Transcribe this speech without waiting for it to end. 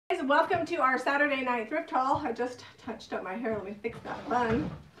Welcome to our Saturday night thrift haul. I just touched up my hair. Let me fix that bun.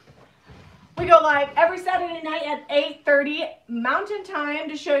 We go live every Saturday night at 8:30 Mountain Time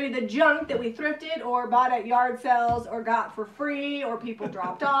to show you the junk that we thrifted or bought at yard sales or got for free or people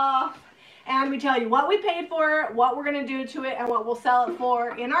dropped off. And we tell you what we paid for it, what we're going to do to it, and what we'll sell it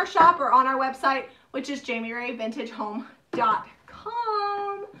for in our shop or on our website, which is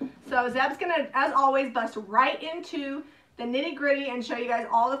JamiRayVintageHome.com. So Zeb's going to, as always, bust right into the nitty gritty and show you guys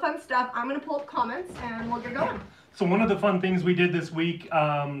all the fun stuff. I'm going to pull up comments and we'll get going. So one of the fun things we did this week,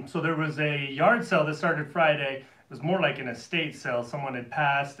 so there was a yard sale that started Friday. It was more like an estate sale. Someone had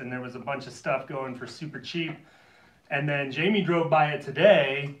passed and there was a bunch of stuff going for super cheap. And then Jami drove by it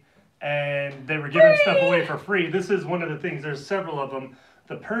today and they were giving stuff away for free. This is one of the things, there's several of them.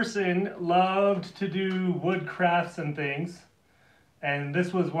 The person loved to do wood crafts and things. And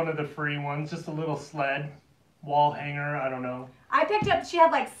this was one of the free ones, just a little sled, wall hanger, I don't know. I picked up, she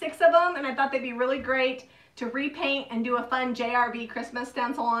had like 6 of them and I thought they'd be really great to repaint and do a fun JRV Christmas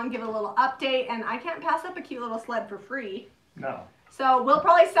stencil on, give it a little update, and I can't pass up a cute little sled for free. No. So we'll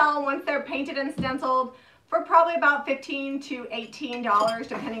probably sell them once they're painted and stenciled for probably about $15 to $18,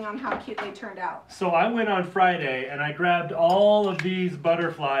 depending on how cute they turned out. So I went on Friday and I grabbed all of these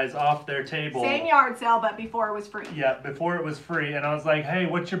butterflies off their table. Same yard sale, but before it was free. Yeah, before it was free. And I was like, hey,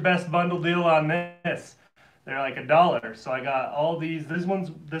 what's your best bundle deal on this? They're like $1. So I got all these. This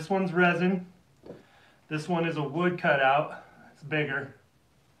one's resin. This one is a wood cutout. It's bigger.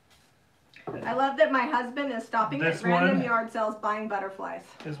 I love that my husband is stopping at random yard sales buying butterflies.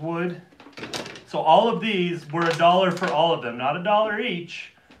 Is wood. So all of these were $1 for all of them. Not $1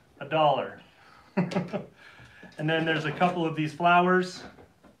 each, $1. And then there's a couple of these flowers.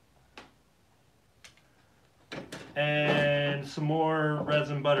 And some more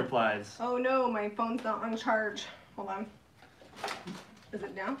resin butterflies. Oh no, my phone's not on charge. Hold on. Is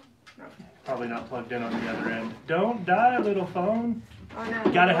it now? No. Probably not plugged in on the other end. Don't die, little phone. Oh no.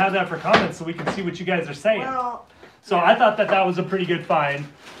 You gotta have that for comments so we can see what you guys are saying. Well, so yeah. I thought that was a pretty good find.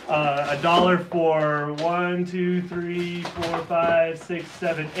 $1 for 1, 2, 3, 4, 5, 6,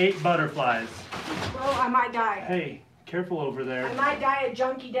 7, 8 butterflies. Well, I might die. Hey, careful over there. I might die a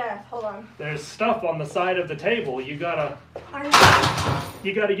junkie death. Hold on. There's stuff on the side of the table. You gotta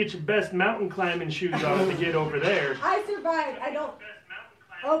get your best mountain climbing shoes on to get over there. I survived. I don't.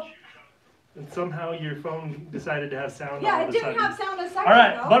 Oh. And somehow your phone decided to have sound. Yeah, all it of a didn't sudden. have sound a second All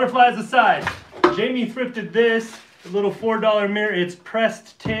right, ago. butterflies aside. Jami thrifted this little $4 mirror. It's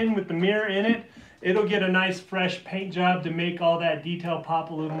pressed tin with the mirror in it. It'll get a nice fresh paint job to make all that detail pop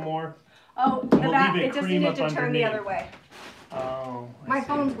a little more. Oh, We'll it just needed to turn the other way. Oh, my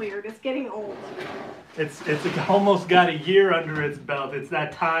phone's weird. It's getting old. It's almost got a year under its belt. It's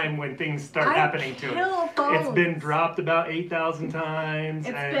that time when things start happening to it. Phones. It's been dropped about 8,000 times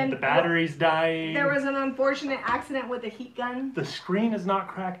and the battery's dying. There was an unfortunate accident with a heat gun. The screen is not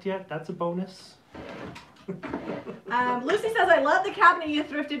cracked yet. That's a bonus. Lucy says, I love the cabinet you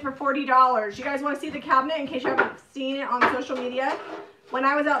thrifted for $40. You guys want to see the cabinet in case you haven't seen it on social media? When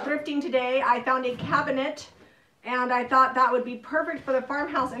I was out thrifting today, I found a cabinet and I thought that would be perfect for the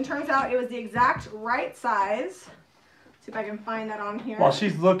farmhouse, and turns out it was the exact right size. See if I can find that on here. While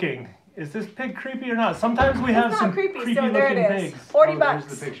she's looking, is this pig creepy or not? Sometimes we have some creepy so looking there it is. pigs. 40 bucks.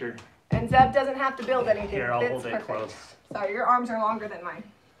 There's the picture. And Zeb doesn't have to build anything. Here, I'll It's hold it perfect. close. Sorry, your arms are longer than mine.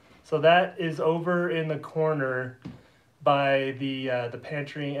 So that is over in the corner by the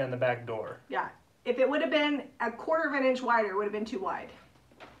pantry and the back door. Yeah. If it would have been a 1/4 of an inch wider, it would have been too wide.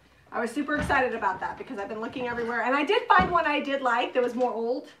 I was super excited about that because I've been looking everywhere. And I did find one I did like that was more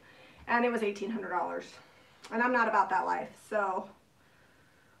old. And it was $1,800. And I'm not about that life. So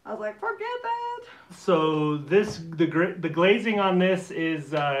I was like, forget that. So the glazing on this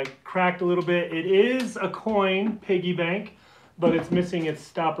is cracked a little bit. It is a coin piggy bank, but it's missing its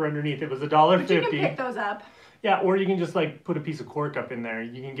stopper underneath. It was $1.50. But you can pick those up. Yeah, or you can just like put a piece of cork up in there.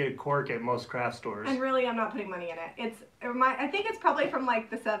 You can get a cork at most craft stores. And really, I'm not putting money in it. I think it's probably from like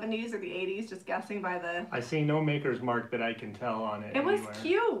the 70s or the 80s, just guessing by the... I see no maker's mark that I can tell on it. It was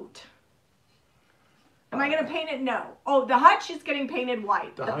cute. Am I going to paint it? No. Oh, the hutch is getting painted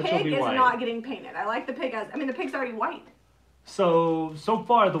white. The pig is not getting painted. I like the pig the pig's already white. So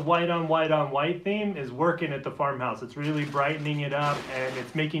far the white on white theme is working at the farmhouse. It's really brightening it up and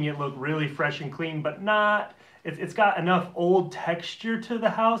it's making it look really fresh and clean, but not... It's got enough old texture to the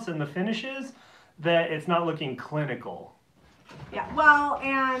house and the finishes that it's not looking clinical. Yeah, well,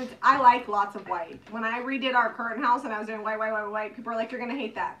 and I like lots of white. When I redid our current house and I was doing white, people were like, you're going to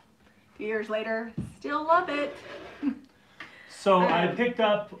hate that. A few years later, still love it. So I picked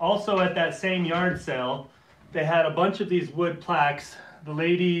up also at that same yard sale, they had a bunch of these wood plaques the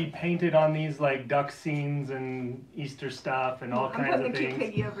lady painted on these like duck scenes and Easter stuff and all kinds of I'm putting the cute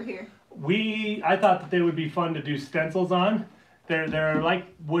things. piggy over here. I thought that they would be fun to do stencils on. They're like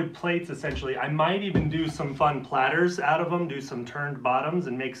wood plates essentially. I might even do some fun platters out of them, do some turned bottoms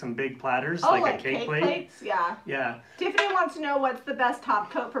and make some big platters like a cake plate. Plates? Yeah. Yeah. Tiffany wants to know what's the best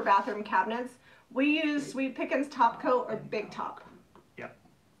top coat for bathroom cabinets. We use Sweet Pickin's top coat or Big Top. Yep.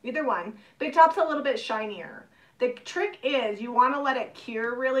 Either one. Big Top's a little bit shinier. The trick is you want to let it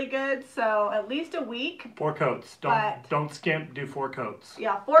cure really good, so at least a week. 4 coats. Don't skimp, do 4 coats.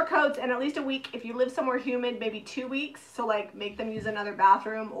 Yeah, 4 coats and at least a week. If you live somewhere humid, maybe 2 weeks. So like make them use another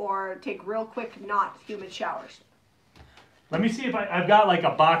bathroom or take real quick not humid showers. Let me see if I've got like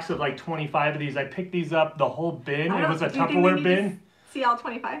a box of like 25 of these. I picked these up, the whole bin. It was a Tupperware bin. See all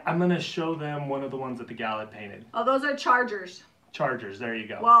 25? I'm going to show them one of the ones that the gal had painted. Oh, those are chargers. Chargers, there you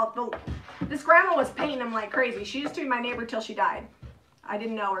go. Well, this grandma was painting them like crazy. She used to be my neighbor till she died. I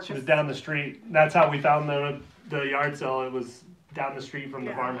didn't know her. She was down the street. That's how we found the yard sale. It was down the street from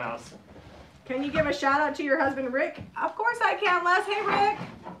the farmhouse. Can you give a shout out to your husband, Rick? Of course I can, Les. Hey,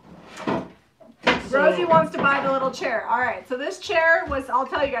 Rick. Rosie wants to buy the little chair. All right, so this chair was, I'll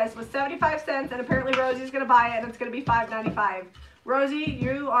tell you guys, was 75 cents, and apparently Rosie's going to buy it, and it's going to be $5.95. Rosie,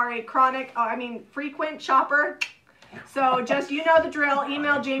 you are a frequent shopper. So just, you know the drill.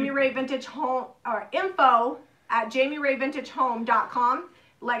 Email Jami Ray Vintage Home or info@JamiRayVintageHome.com.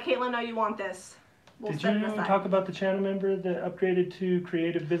 Let Caitlin know you want this. Did you talk about the channel member that upgraded to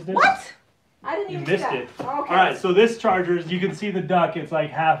creative business? What? I didn't even see that. You missed it. Okay. All right, so this chargers, you can see the duck. It's like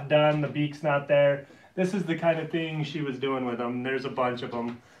half done. The beak's not there. This is the kind of thing she was doing with them. There's a bunch of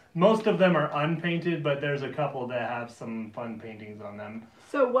them. Most of them are unpainted, but there's a couple that have some fun paintings on them.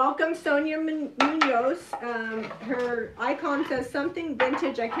 So welcome Sonia Munoz. Her icon says something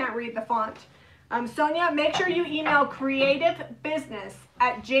vintage. I can't read the font. Sonia, make sure you email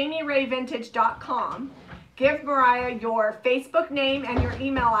creativebusiness@JamiRayVintage.com. Give Mariah your Facebook name and your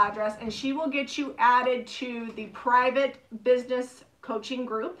email address, and she will get you added to the private business coaching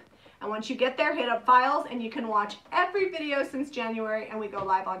group. And once you get there, hit up files, and you can watch every video since January, and we go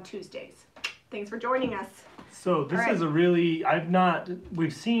live on Tuesdays. Thanks for joining us. So this is a really,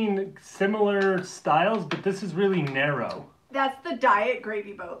 we've seen similar styles, but this is really narrow. That's the diet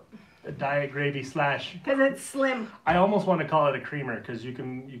gravy boat. A diet gravy slash. Because it's slim. I almost want to call it a creamer because you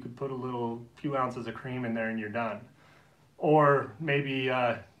could put a few ounces of cream in there and you're done. Or maybe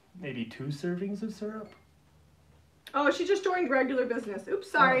 2 servings of syrup. Oh, she just joined regular business. Oops,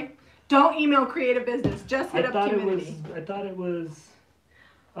 sorry. Don't email creative business. Just hit up community. I thought it was.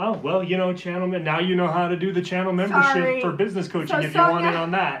 Oh, well, now you know how to do the channel membership for business coaching if you want in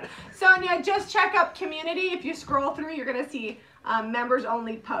on that. Sonia, just check up community. If you scroll through, you're going to see members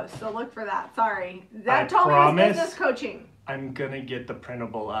only posts. So look for that. Sorry. That told me it was business coaching. I'm going to get the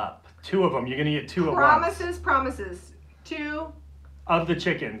printable up. 2 of them. You're going to get 2 at once. Promises. 2 of the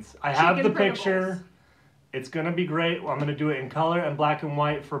chickens. I have the picture. It's going to be great. I'm going to do it in color and black and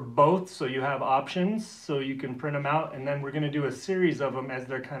white for both, so you have options, so you can print them out. And then we're going to do a series of them as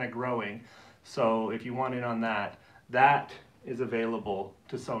they're kind of growing. So if you want in on that, that is available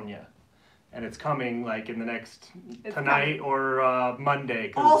to Sonia. And it's coming like in the tonight or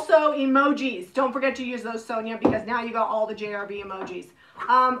Monday. Also, emojis. Don't forget to use those, Sonia, because now you got all the JRB emojis.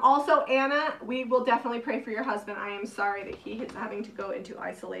 Also, Anna, we will definitely pray for your husband. I am sorry that he is having to go into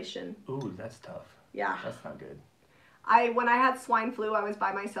isolation. Ooh, that's tough. Yeah. That's not good. When I had swine flu, I was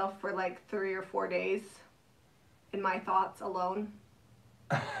by myself for like 3 or 4 days in my thoughts alone.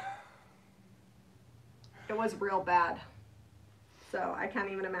 It was real bad. So I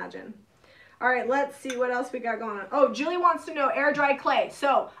can't even imagine. All right, let's see what else we got going on. Oh, Julie wants to know air dry clay.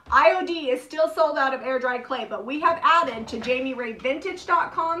 So IOD is still sold out of air dry clay, but we have added to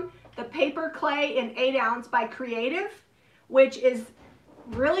JamiRayVintage.com the paper clay in 8 ounce by Creative, which is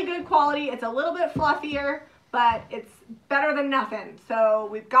really good quality. It's a little bit fluffier, but it's better than nothing. So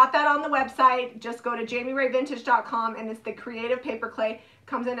we've got that on the website. Just go to JamiRayVintage.com, and it's the Creative paper clay.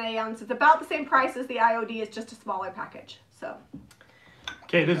 Comes in 8 ounces. It's about the same price as the IOD. It's just a smaller package. So.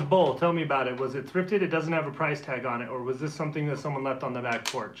 Okay, this bowl, tell me about it. Was it thrifted? It doesn't have a price tag on it, or was this something that someone left on the back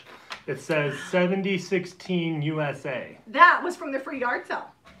porch? It says 7016 USA. That was from the free yard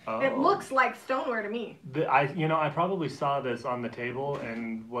sale. Oh. It looks like stoneware to me. I probably saw this on the table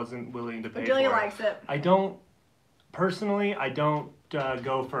and wasn't willing to pay for it. Julia likes it. I don't go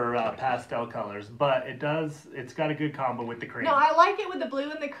for pastel colors, but it's got a good combo with the cream. No, I like it with the blue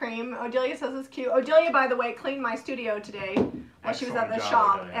and the cream. Odelia says it's cute. Odelia, by the way, cleaned my studio today while she was at the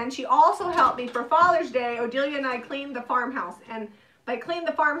shop. Odelia. And she also helped me for Father's Day. Odelia and I cleaned the farmhouse. And by clean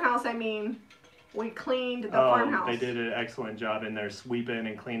the farmhouse, I mean we cleaned the farmhouse. They did an excellent job in there sweeping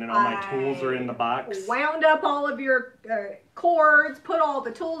and cleaning. All my tools are in the box. Wound up all of your cords, put all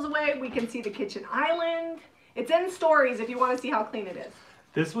the tools away. We can see the kitchen island. It's in stories if you want to see how clean it is.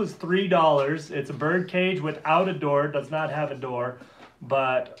 This was $3. It's a bird cage without a door. It does not have a door,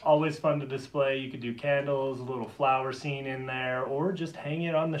 but always fun to display. You could do candles, a little flower scene in there, or just hang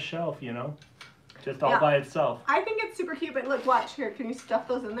it on the shelf, you know, just all by itself. I think it's super cute, but look, watch here. Can you stuff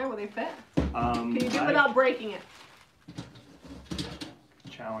those in there? Will they fit? Can you do it without breaking it?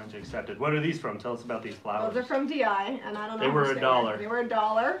 Challenge accepted. What are these from? Tell us about these flowers. Those are from DI, and I don't know. They were $1. They were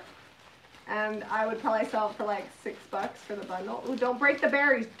 $1, and I would probably sell it for like $6 for the bundle. Ooh, don't break the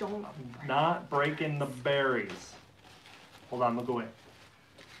berries. Don't. I'm not breaking the berries. Hold on, look away.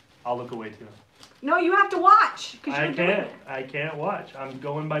 I'll look away too. No, you have to watch. I can't watch. I'm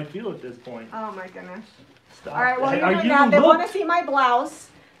going by feel at this point. Oh my goodness. Stop. All right, well, you're doing that. They want to see my blouse.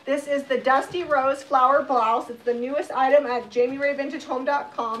 This is the Dusty Rose Flower Blouse. It's the newest item at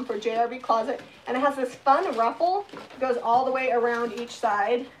JamiRayVintageHome.com for JRV Closet. And it has this fun ruffle. It goes all the way around each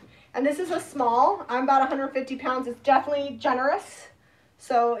side. And this is a small. I'm about 150 pounds. It's definitely generous.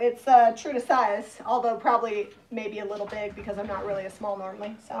 So it's true to size, although probably maybe a little big because I'm not really a small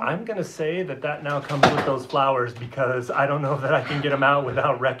normally. So I'm going to say that now comes with those flowers because I don't know that I can get them out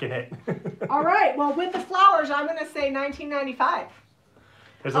without wrecking it. All right. Well, with the flowers, I'm going to say $19.95.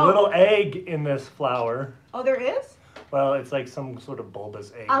 There's a little egg in this flower. Oh, there is? Well, it's like some sort of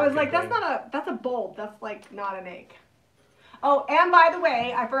bulbous egg. I was like, that's a bulb. That's like not an egg. Oh, and by the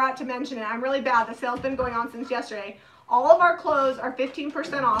way, I forgot to mention it. I'm really bad. The sale's been going on since yesterday. All of our clothes are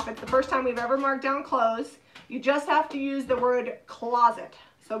 15% off. It's the first time we've ever marked down clothes. You just have to use the word closet.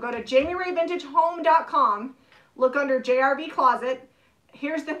 So go to JamiRayVintageHome.com, look under JRV Closet.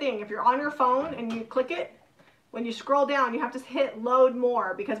 Here's the thing. If you're on your phone and you click it, when you scroll down, you have to hit load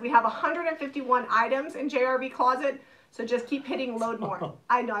more because we have 151 items in JRV Closet. So just keep hitting load more.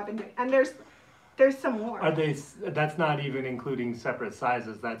 I know I've been doing, and there's some more. Are they? That's not even including separate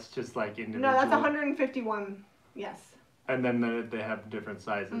sizes. That's just like individual. No, that's 151. Yes. And then they have different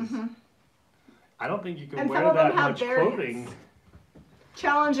sizes. Mm-hmm. I don't think you can and wear some of that them have much variants. clothing.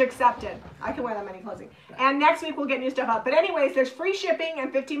 Challenge accepted. I can wear that many clothing. And next week we'll get new stuff up. But anyways, there's free shipping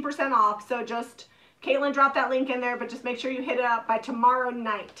and 15% off. So just, Caitlin dropped that link in there, but just make sure you hit it up by tomorrow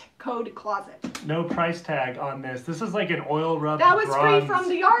night. Code closet. No price tag on this. This is like an oil rubbed bronze. That was free from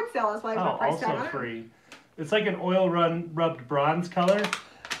the yard sale. That's why there's no price tag on it. Also free. It's like an oil rubbed bronze color.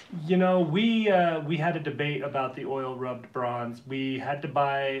 You know, we had a debate about the oil rubbed bronze. We had to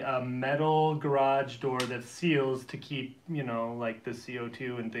buy a metal garage door that seals to keep, you know, like the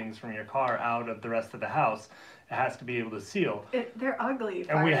CO2 and things from your car out of the rest of the house. It has to be able to seal. They're ugly.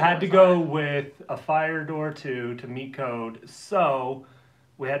 And we had to go with a fire door too to meet code. So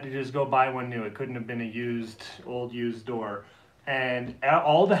we had to just go buy one new. It couldn't have been a old used door. And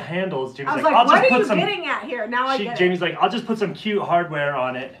all the handles, Jamie's like, I'll just put what are you getting at here? Now I get it. Jamie's like, I'll just put some cute hardware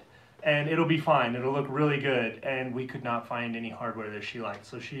on it and it'll be fine. It'll look really good. And we could not find any hardware that she liked.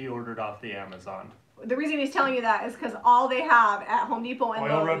 So she ordered off the Amazon. The reason he's telling you that is because all they have at Home Depot and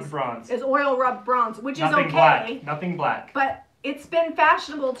oil rubbed bronze is oil rubbed bronze, which is okay. Black. Nothing black. But it's been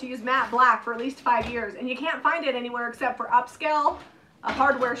fashionable to use matte black for at least 5 years. And you can't find it anywhere except for upscale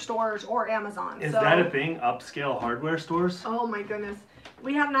hardware stores or Amazon. Is that a thing? Upscale hardware stores? Oh my goodness.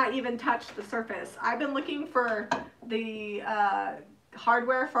 We have not even touched the surface. I've been looking for the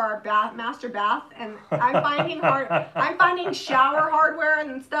hardware for our master bath, and I'm finding shower hardware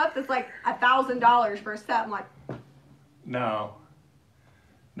and stuff that's like $1,000 for a set. I'm like, no.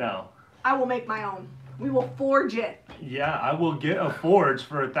 I will make my own. We will forge it. Yeah, I will get a forge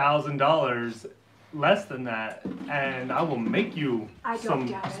for $1,000. Less than that, and I will make you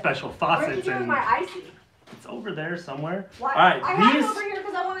some special faucets. What are you doing with my icy? It's over there somewhere. What? All right, I have it over here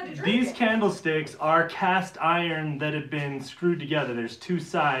because I wanted to drink these it. candlesticks are cast iron that have been screwed together. There's two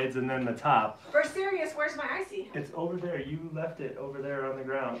sides and then the top. For serious, where's my icy? It's over there. You left it over there on the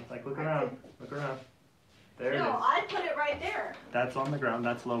ground. Like, look around. Look around. There it is. No, I put it right there. That's on the ground.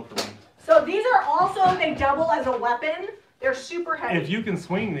 That's low for me. So these are also, they double as a weapon. They're super heavy. If you can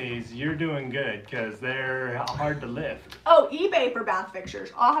swing these, you're doing good because they're hard to lift. Oh, eBay for bath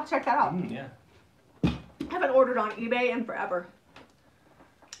fixtures. I'll have to check that out. Yeah. I haven't ordered on eBay in forever.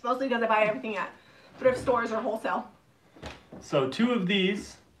 Mostly because I buy everything at thrift stores or wholesale. So 2 of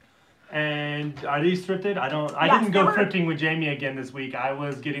these, and are these thrifted? I didn't go thrifting with Jamie again this week. I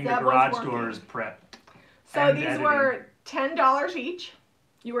was getting the garage doors prepped. So these were $10 each.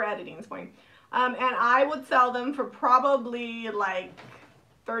 You were editing this morning. And I would sell them for probably like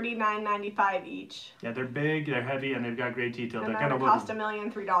 $39.95 each. Yeah, they're big, they're heavy, and they've got great detail. And They're then gonna it cost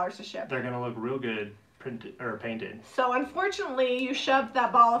 $1,003 to ship. They're gonna look real good printed or painted. So unfortunately, you shoved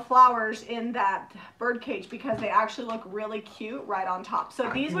that ball of flowers in that bird cage because they actually look really cute right on top. So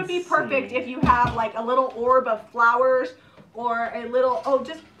these would be perfect if you have like a little orb of flowers or a little. Oh,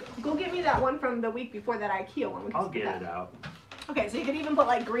 just go get me that one from the week before, that IKEA one. I'll get it out. Okay, so you could even put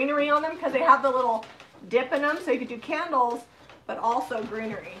like greenery on them because they have the little dip in them, so you could do candles, but also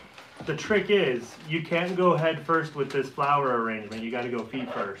greenery. The trick is, you can't go head first with this flower arrangement. You got to go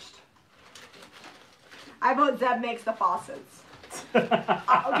feet first. I vote Zeb makes the faucets.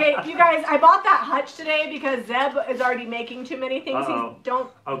 Okay, you guys, I bought that hutch today because Zeb is already making too many things.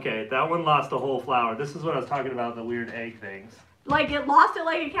 Okay, that one lost a whole flower. This is what I was talking about, the weird egg things. Like it lost it,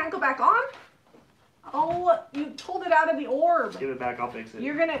 like it can't go back on? Oh, you pulled it out of the orb. Give it back, I'll fix it.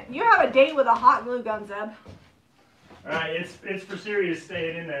 You have a date with a hot glue gun, Zeb. Alright, it's for serious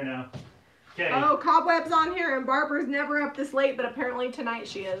staying in there now. Okay. Oh, cobwebs on here, and Barbara's never up this late, but apparently tonight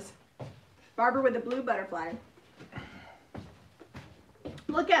she is. Barbara with the blue butterfly.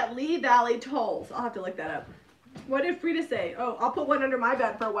 Look at Lee Valley Tolls. I'll have to look that up. What did Frida say? Oh, I'll put one under my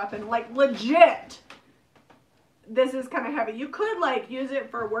bed for a weapon. Like, legit. This is kind of heavy. You could, like, use it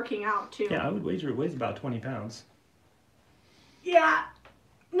for working out, too. Yeah, I would wager it weighs about 20 pounds. Yeah.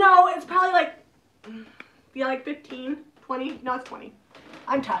 No, it's probably like, yeah, like 15, 20. No, it's 20.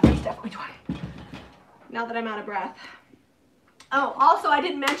 I'm tough. It's definitely 20. Now that I'm out of breath. Oh, also, I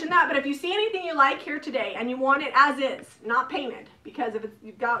didn't mention that, but if you see anything you like here today and you want it as is, not painted, because if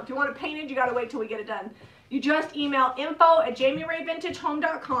you want it painted, you got to wait till we get it done. You just email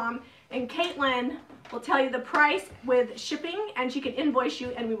info@JamiRayVintageHome.com, and Caitlin will tell you the price with shipping, and she can invoice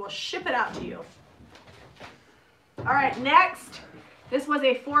you, and we will ship it out to you. All right, next. This was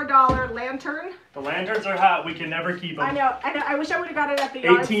a $4 lantern. The lanterns are hot. We can never keep them. I know. I wish I would have got it at the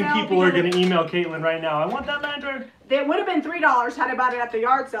yard sale. 18 people are going to email Caitlin right now. I want that lantern. It would have been $3 had I bought it at the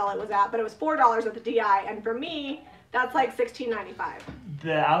yard sale it was at, but it was $4 at the DI. And for me, that's like $16.95.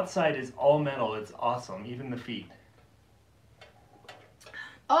 The outside is all metal. It's awesome. Even the feet.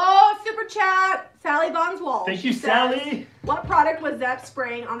 Oh, super chat. Sally Bonswell. Thank you, Sally. What product was Zep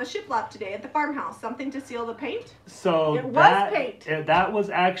spraying on the shiplap today at the farmhouse? Something to seal the paint? So it was paint. That was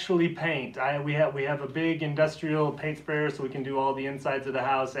actually paint. We have a big industrial paint sprayer, so we can do all the insides of the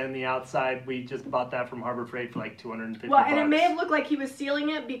house and the outside. We just bought that from Harbor Freight for like $250. Well, and it may have looked like he was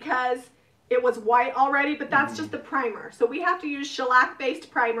sealing it because it was white already, but that's just the primer. So we have to use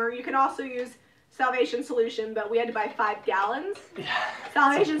shellac-based primer. You can also use Salvation Solution, but we had to buy 5 gallons. Yeah,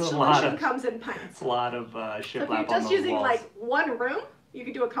 Salvation Solution comes in pints. It's a lot of shiplap on so if you're just using walls. like one room, you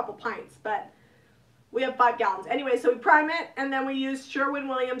could do a couple pints, but we have 5 gallons. Anyway, so we prime it, and then we use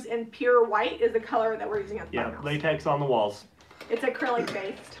Sherwin-Williams in pure white is the color that we're using at the farmhouse. Latex on the walls. It's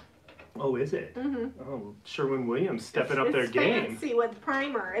acrylic-based. Oh, is it? Mm-hmm. Oh, Sherwin-Williams stepping up their game. It's fancy with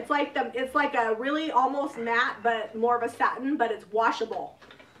primer. It's like a really almost matte, but more of a satin, but it's washable.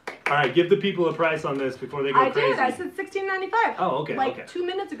 All right, give the people a price on this before they go crazy. I said $16.95. Oh, okay. Like 2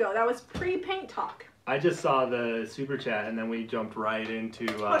 minutes ago. That was pre-paint talk. I just saw the super chat, and then we jumped right into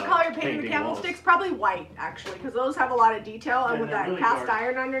what color you're painting the candlesticks? Probably white, actually, because those have a lot of detail, and with that really cast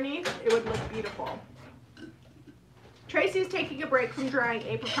iron underneath, it would look beautiful. Tracy's taking a break from drying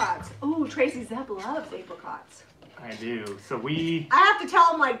apricots. Ooh, Tracy, Zeb loves apricots. I do. So I have to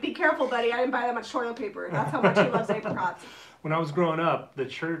tell him, like, be careful, buddy. I didn't buy that much toilet paper. That's how much he loves apricots. When I was growing up, the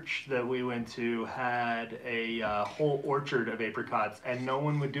church that we went to had a whole orchard of apricots, and no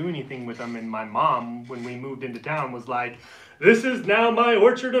one would do anything with them. And my mom, when we moved into town, was like, "This is now my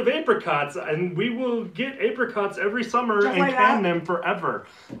orchard of apricots, and we will get apricots every summer and can them forever."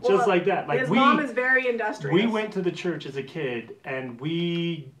 Just like that. Like his mom is very industrious. We went to the church as a kid, and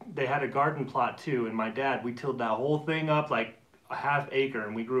they had a garden plot too. And my dad, we tilled that whole thing up like a half acre,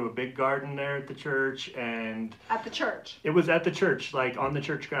 and we grew a big garden there at the church. And at the church, it was at the church, like on the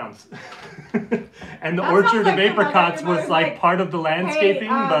church grounds. And the orchard of apricots was like part of the landscaping,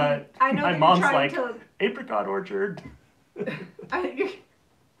 but my mom's like, apricot orchard.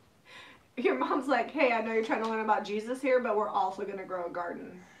 Your mom's like, hey, I know you're trying to learn about Jesus here, but we're also going to grow a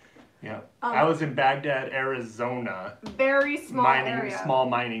garden. Yeah. I was in Baghdad, Arizona. Very small area. Small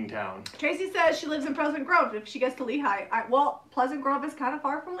mining town. Tracy says she lives in Pleasant Grove if she gets to Lehi. Well, Pleasant Grove is kind of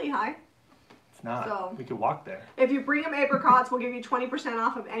far from Lehi. It's not. So, we could walk there. If you bring them apricots, we'll give you 20%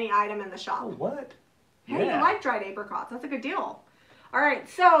 off of any item in the shop. Oh, what? Hey, you like dried apricots. That's a good deal. All right,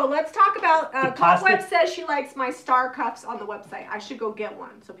 so let's talk about, Cobweb says she likes my star cuffs on the website. I should go get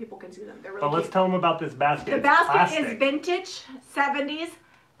one so people can see them. They're really cute. Let's tell them about this basket. The basket is vintage, 70s,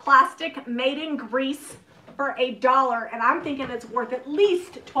 plastic, made in Greece, for $1, and I'm thinking it's worth at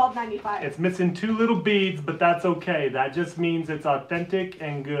least $12.95. It's missing 2 little beads, but that's okay. That just means it's authentic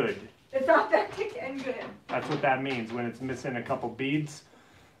and good. It's authentic and good. That's what that means when it's missing a couple beads.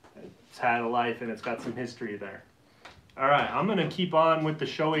 It's had a life and it's got some history there. All right, I'm gonna keep on with the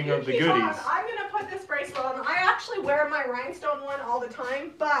showing of the goodies. I'm gonna put this bracelet on. I actually wear my rhinestone one all the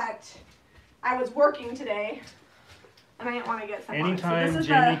time, but I was working today and I didn't want to get some. Anytime so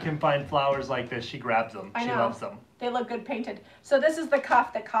Jami can find flowers like this, she grabs them. She loves them. They look good painted. So this is the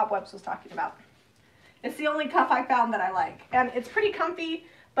cuff that Cobwebs was talking about. It's the only cuff I found that I like, and it's pretty comfy.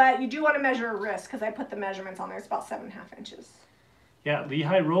 But you do want to measure a wrist because I put the measurements on there. It's about 7.5 inches. Yeah,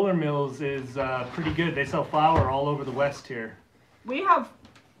 Lehi Roller Mills is pretty good. They sell flour all over the West here. We have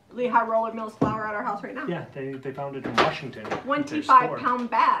Lehi Roller Mills flour at our house right now. Yeah, they found it in Washington. 25-pound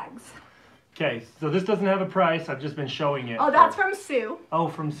bags. Okay, so this doesn't have a price. I've just been showing it. Oh, that's from Sue. Oh,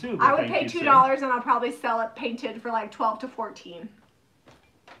 from Sue. I would pay $2 and I'll probably sell it painted for like $12 to $14.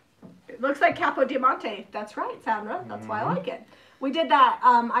 It looks like Capo Diamante. That's right, Sandra. That's why I like it. We did that.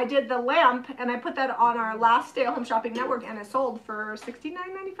 I did the lamp, and I put that on our last Stay at Home Shopping Network, and it sold for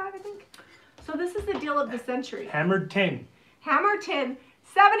 $69.95, I think. So this is the deal of the century. Hammered tin. Hammered tin,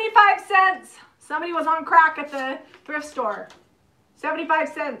 75 cents. Somebody was on crack at the thrift store. 75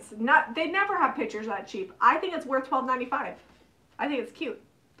 cents. They never have pictures that cheap. I think it's worth $12.95. I think it's cute.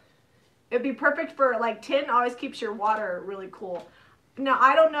 It'd be perfect for, like, tin always keeps your water really cool. Now,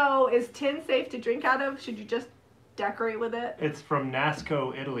 I don't know, is tin safe to drink out of? Should you just decorate with it? It's from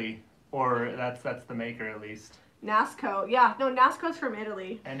Nasco, Italy, or that's the maker at least. Nasco, yeah, no, Nasco's from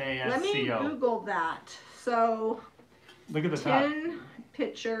Italy. Nasco. Let me Google that. So, look at the top. Tin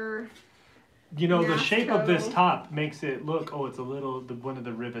picture. You know, Nasco. The shape of this top makes it look. Oh, it's a little. One of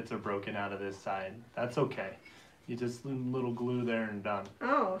the rivets are broken out of this side. That's okay. You just little glue there and done.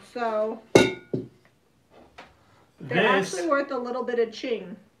 Oh, so they're actually worth a little bit of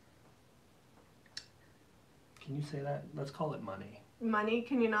ching. Can you say that? Let's call it money. Money?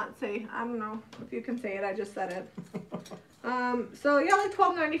 Can you not say? I don't know if you can say it. I just said it. So yeah, like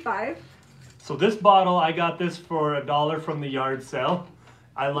 $12.95. So this bottle, I got this for $1 from the yard sale.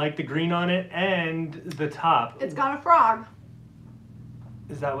 I like the green on it and the top. It's got a frog.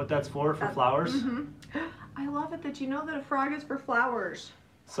 Is that what that's for flowers? Mm-hmm. I love it that you know that a frog is for flowers.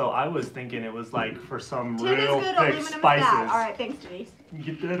 So I was thinking it was like for some Tin real is good, thick aluminum spices. is bad. All right, thanks, Denise. You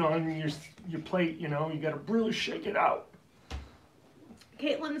get that on your plate, you know, you gotta really shake it out.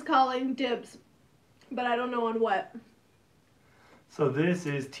 Caitlin's calling dibs, but I don't know on what. So this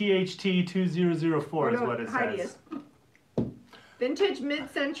is THT 2004 is what it says. Vintage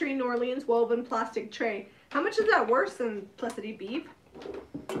mid-century New Orleans woven plastic tray. How much is that worse than Plicity Beef?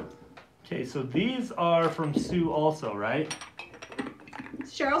 Okay, so these are from Sue also, right?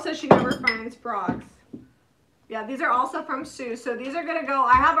 Cheryl says she never finds frogs. Yeah, these are also from Sue. So these are gonna go,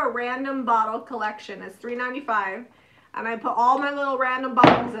 I have a random bottle collection. It's $3.95. And I put all my little random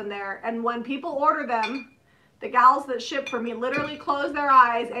bottles in there. And when people order them, the gals that ship for me literally close their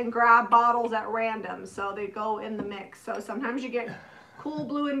eyes and grab bottles at random. So they go in the mix. So sometimes you get cool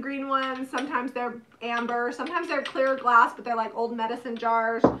blue and green ones. Sometimes they're amber. Sometimes they're clear glass, but they're like old medicine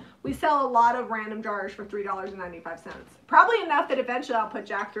jars. We sell a lot of random jars for $3.95. Probably enough that eventually I'll put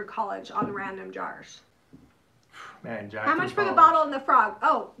Jack Through College on random jars. Man, Jack How much for the bottle and the frog?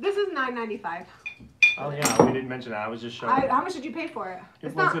 Oh, this is $9.95. Oh yeah, we didn't mention that. I was just showing. How much did you pay for it?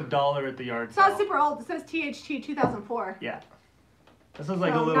 It was $1 at the yard It's sale. not super old. It says THT 2004. Yeah. This is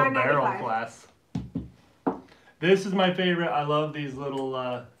like a little barrel glass. This is my favorite. I love these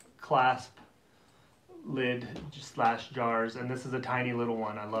little clasp lid / jars, and this is a tiny little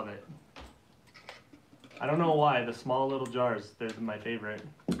one. I love it. I don't know why. The small little jars, they're my favorite.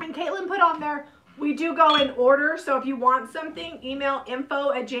 And Caitlin put on there, we do go in order, so if you want something, email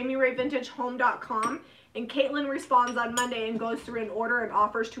info@jamirayvintagehome.com, and Caitlin responds on Monday and goes through an order and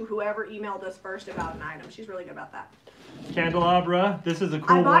offers to whoever emailed us first about an item. She's really good about that. Candelabra. This is a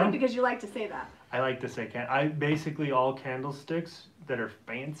cool one. I bought it because you like to say that. I like to say basically all candlesticks that are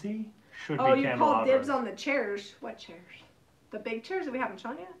fancy should be candelabras. Oh, you called dibs on the chairs. What chairs? The big chairs that we haven't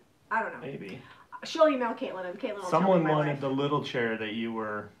shown yet? I don't know. Maybe. She'll email Caitlin and Caitlin will Someone tell me wanted the little chair that you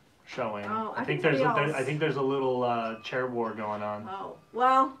were showing. Oh, I think there's a little chair war going on. Oh,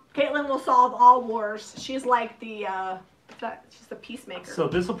 well, Caitlin will solve all wars. She's like the she's the peacemaker. So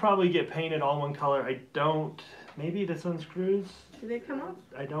this will probably get painted all one color. Maybe this unscrews. Do they come off?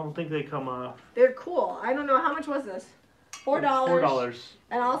 I don't think they come off. They're cool. I don't know, how much was this? $4. $4.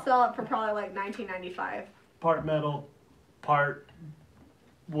 And I'll sell it for probably like $19.95. Part metal, part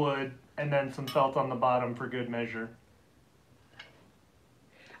wood, and then some felt on the bottom for good measure.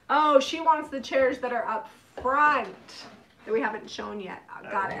 Oh, she wants the chairs that are up front that we haven't shown yet.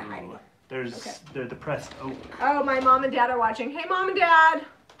 Got it, Heidi. They're the pressed oak. Oh, my mom and dad are watching. Hey, Mom and Dad.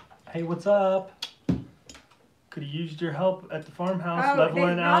 Hey, what's up? Could have used your help at the farmhouse Oh,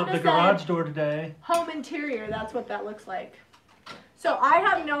 leveling out the garage door today. Home interior, that's what that looks like. So I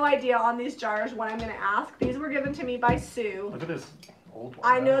have no idea on these jars what I'm going to ask. These were given to me by Sue. Look at this old one.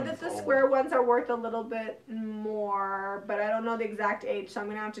 I know that the square ones are worth a little bit more, but I don't know the exact age, so I'm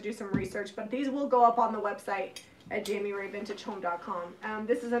going to have to do some research. But these will go up on the website at JamiRayVintageHome.com.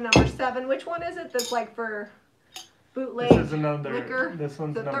 This is a number 7. Which one is it that's like for bootleg This is another, liquor? this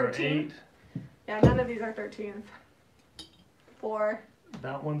one's The number 13? 8. Yeah, none of these are 13s. 4.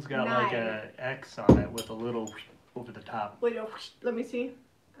 That one's got 9. like a X on it with a little over the top. Wait, oh, let me see.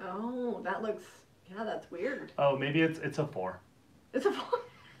 Oh, that looks, yeah, that's weird. Oh, maybe it's a 4. It's a 4.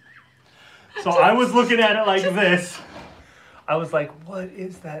 So I was looking at it like this. I was like, what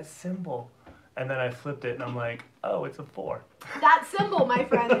is that symbol? And then I flipped it and I'm like, oh, it's a 4. That symbol, my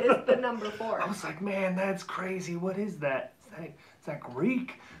friend, is the number 4. I was like, man, that's crazy. What is that? Is that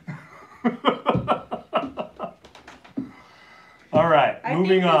Greek? All right,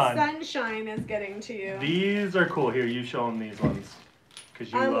 moving on. I think the sunshine is getting to you. These are cool. Here, you show them these ones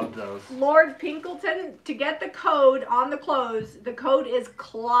because you love those. Lord Pinkleton, to get the code on the clothes, the code is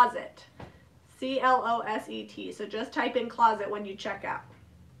closet. CLOSET. So just type in closet when you check out.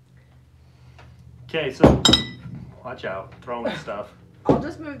 Okay, so watch out, throwing stuff. I'll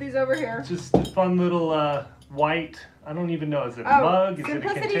just move these over here. Just a fun little white. I don't even know. Is it a mug? Is it a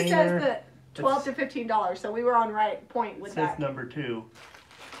container? Simplicity says that $12 to $15, so we were on right point with that. It says number 2.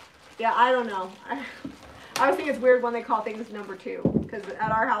 Yeah, I don't know. I always think it's weird when they call things number 2, because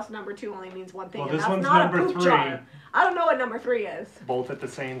at our house, number 2 only means one thing. Well, and this that's one's not number a poop 3. jar. I don't know what number 3 is. Both at the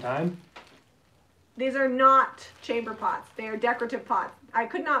same time? These are not chamber pots. They are decorative pots. I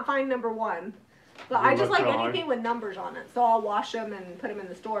could not find number 1. But I just like anything with numbers on it. So I'll wash them and put them in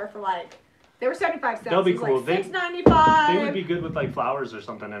the store for like, they were 75 cents. They'll be cool. Like $6.95. They would be good with like flowers or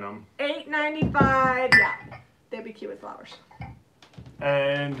something in them. $8.95. Yeah, they'd be cute with flowers.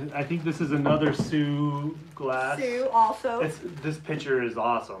 And I think this is another Sue glass. Sue also. This picture is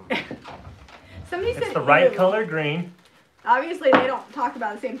awesome. Somebody said it's the right color green. Obviously, they don't talk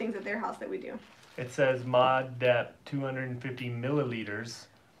about the same things at their house that we do. It says mod depth 250 milliliters.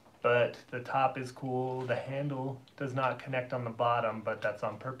 But the top is cool. The handle does not connect on the bottom, but that's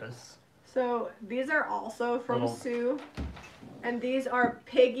on purpose. So these are also from Sue. And these are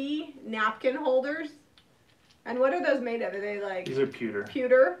Piggy napkin holders. And what are those made of? Are they like... These are pewter.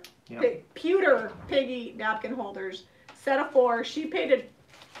 Pewter? Yep. Pewter Piggy napkin holders. Set of 4. She paid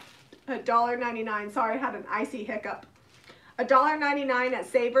 $1.99. Sorry, I had an icy hiccup. $1.99 at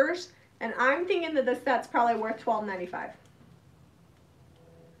Savers. And I'm thinking that the set's probably worth $12.95.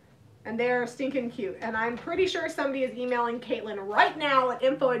 And they're stinking cute. And I'm pretty sure somebody is emailing Caitlin right now at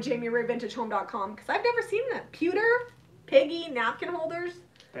info@JamiRayVintageHome.com because I've never seen that. Pewter Piggy napkin holders.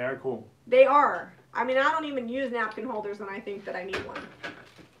 They are cool. They are. I mean, I don't even use napkin holders and I think that I need one.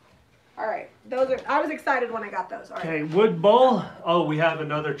 All right. Those are. I was excited when I got those. All right. Okay, wood bowl. Oh, we have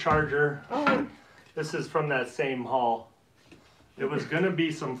another charger. Oh. This is from that same haul. It was going to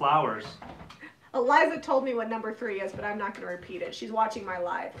be some flowers. Eliza told me what number 3 is, but I'm not going to repeat it. She's watching my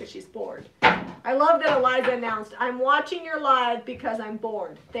live because she's bored. I love that Eliza announced, I'm watching your live because I'm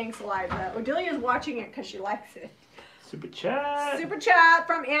bored. Thanks, Eliza. Odelia's watching it because she likes it. Super chat. Super chat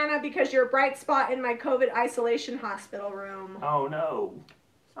from Anna because you're a bright spot in my COVID isolation hospital room. Oh, no.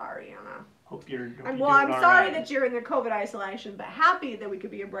 Sorry, Anna. Hope you're I'm sorry that you're in the COVID isolation, but happy that we could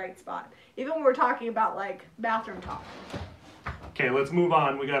be a bright spot. Even when we're talking about, like, bathroom talk. Okay, let's move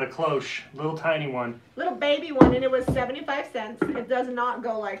on. We got a cloche, little tiny one. Little baby one, and it was 75 cents. It does not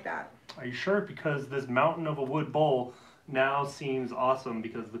go like that. Are you sure? Because this mountain of a wood bowl now seems awesome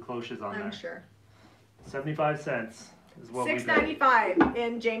because the cloche is on there. I'm sure. 75 cents is what we did. $6.95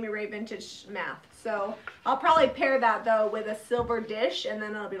 in Jami Ray Vintage math. So I'll probably pair that though with a silver dish, and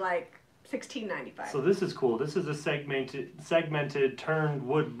then it'll be like $16.95. So this is cool. This is a segmented turned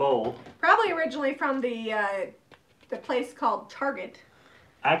wood bowl. Probably originally from the place called Target.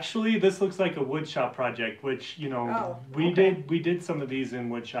 Actually, this looks like a wood shop project, which, you know, we did some of these in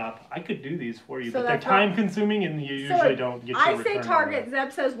wood shop. I could do these for you, but they're time consuming and you usually don't get your return. I say Target,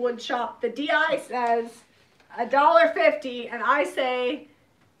 Zeb says wood shop. The DI says $1.50, and I say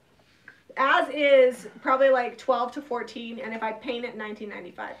as is probably like 12 to 14, and if I paint it,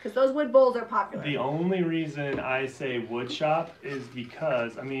 $19.95, because those wood bowls are popular. The only reason I say wood shop is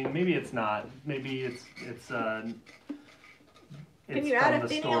because, I mean, maybe it's not. Maybe it's Can you add a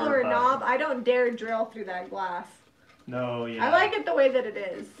finial or a knob? I don't dare drill through that glass. No, yeah. I like it the way that it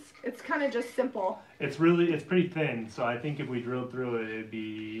is. It's kind of just simple. It's pretty thin, so I think if we drilled through it, it'd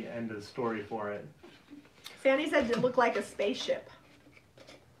be end of the story for it. Sandy said it looked like a spaceship.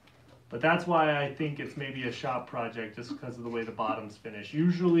 But that's why I think it's maybe a shop project, just because of the way the bottom's finished.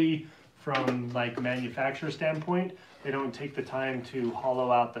 Usually, from like manufacturer standpoint, they don't take the time to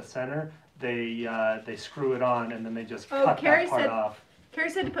hollow out the center. They screw it on and then they just cut that part off. Carrie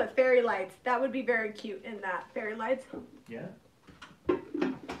said to put fairy lights. That would be very cute in that. Fairy lights. Yeah.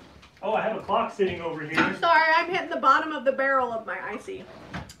 Oh, I have a clock sitting over here. Sorry, I'm hitting the bottom of the barrel of my icy.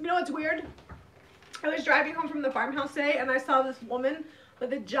 You know what's weird? I was driving home from the farmhouse today and I saw this woman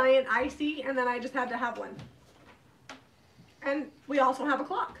with a giant icy, and then I just had to have one. And we also have a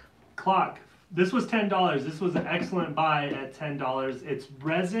clock. Clock. This was $10. This was an excellent buy at $10. It's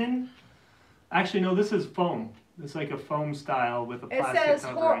resin. Actually, no, this is foam. It's like a foam style with a plastic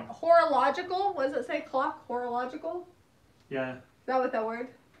covering. It says horological. What does it say? Clock? Horological? Yeah. Is that what that word?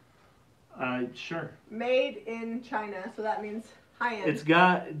 Sure. Made in China, so that means high-end. It's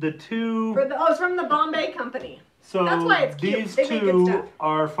got the two... it's from the Bombay company. So that's why it's cute. These they make good two stuff.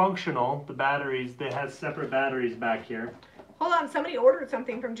 are functional. The batteries, they have separate batteries back here. Hold on, somebody ordered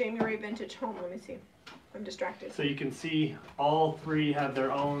something from Jami Ray Vintage Home. Let me see. I'm distracted. So you can see all three have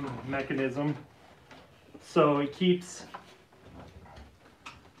their own mechanism. So it keeps,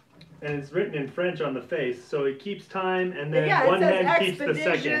 and it's written in French on the face, so it keeps time, and then one hand keeps the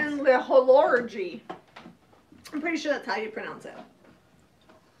seconds. Horology. I'm pretty sure that's how you pronounce it.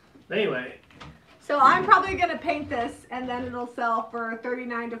 Anyway. So I'm probably going to paint this, and then it'll sell for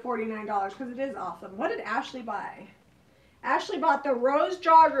 $39 to $49 because it is awesome. What did Ashley buy? Ashley bought the rose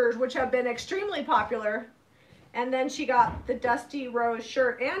joggers, which have been extremely popular, and then she got the dusty rose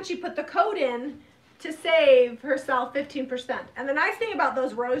shirt, and she put the code in to save herself 15%. And the nice thing about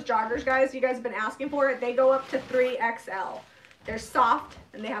those rose joggers, guys, you guys have been asking for it, they go up to 3XL. They're soft,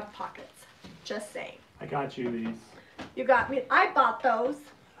 and they have pockets. Just saying. I got you these. You got me. I bought those.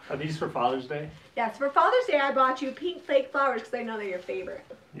 Are these for Father's Day? Yes, for Father's Day, I bought you pink fake flowers because I know they're your favorite.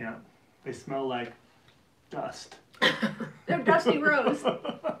 Yeah, they smell like dust. They're dusty rose.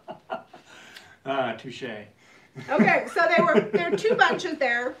 Touche. Okay, so there are two bunches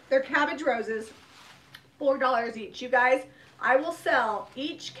there. They're cabbage roses, $4 each. You guys, I will sell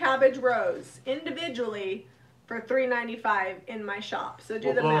each cabbage rose individually for $3.95 in my shop. So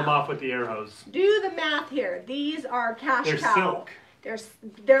we'll blow them off with the air hose. Do the math here. These are cash They're cow. silk.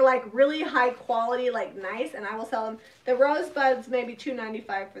 They're like really high quality, like nice, and I will sell them. The rosebuds, maybe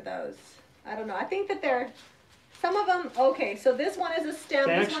 $2.95 for those. I don't know. I think that they're, some of them, okay, so this one is a stem.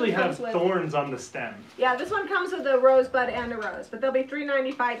 They this actually one have thorns on the stem. Yeah, this one comes with a rosebud and a rose, but they'll be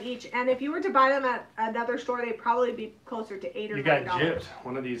 $3.95 each. And if you were to buy them at another store, they'd probably be closer to $8 or $9. You got gypped.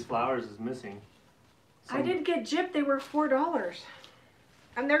 One of these flowers is missing. I didn't get gypped. They were $4.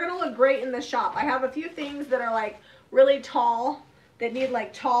 And they're going to look great in the shop. I have a few things that are like really tall, that need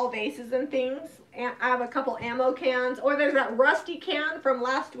like tall vases and things. And I have a couple ammo cans, or there's that rusty can from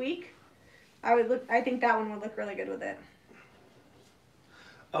last week. I think that one would look really good with it.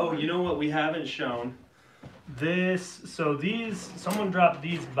 Oh, you know what we haven't shown? Someone dropped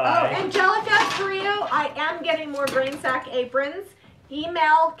these by. Oh, Angelica Carrillo, I am getting more grain sack aprons.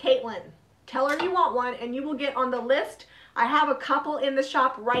 Email Caitlin. Tell her you want one, and you will get on the list. I have a couple in the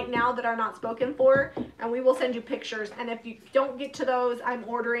shop right now that are not spoken for, and we will send you pictures. And if you don't get to those, I'm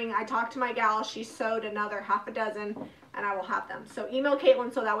ordering. I talked to my gal. She sewed another half a dozen, and I will have them. So email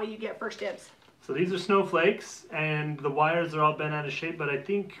Caitlin so that way you get first dibs. So these are snowflakes, and the wires are all bent out of shape, but I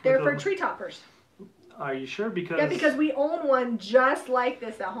think... They're for tree toppers. Are you sure? Yeah, because we own one just like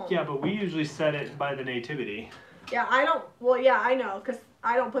this at home. Yeah, but we usually set it by the nativity. Yeah, I don't... Well, yeah, I know, because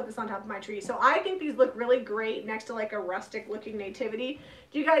I don't put this on top of my tree. So I think these look really great next to like a rustic looking nativity.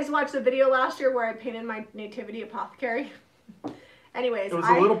 Did you guys watch the video last year where I painted my nativity apothecary? Anyways, it was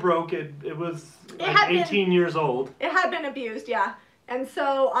a little broke. It was like 18 years old. It had been abused, yeah. And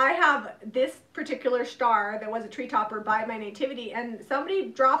so I have this particular star that was a tree topper by my nativity, and somebody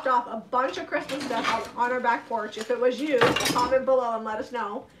dropped off a bunch of Christmas stuff on our back porch. If it was you, comment below and let us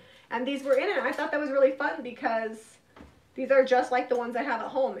know. And these were in it. I thought that was really fun because these are just like the ones I have at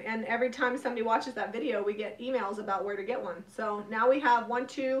home. And every time somebody watches that video, we get emails about where to get one. So now we have 1,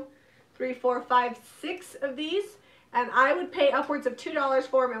 2, 3, 4, 5, 6 of these. And I would pay upwards of $2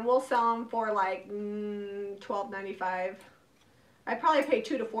 for them, and we'll sell them for like $12.95. I'd probably pay $2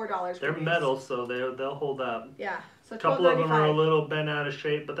 to $4 for They're these. metal, so they'll hold up. Yeah. So a couple of them are a little bent out of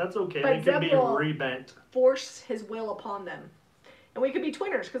shape, but that's okay. They can be rebent. Force his will upon them. And we could be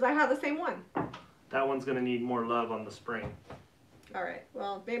twinners because I have the same one. That one's going to need more love on the spring. All right.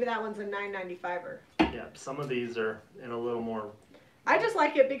 Well, maybe that one's a $9.95er. Yeah, some of these are in a little more. I just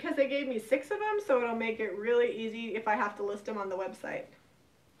like it because they gave me 6 of them, so it'll make it really easy if I have to list them on the website.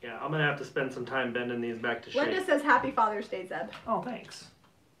 Yeah, I'm gonna have to spend some time bending these back to shape. Linda says Happy Father's Day, Zeb. Oh, thanks.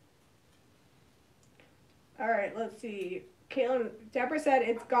 All right, let's see. Deborah said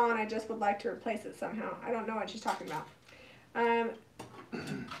it's gone. I just would like to replace it somehow. I don't know what she's talking about.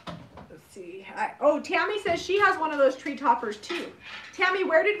 Let's see. Tammy says she has one of those tree toppers too. Tammy,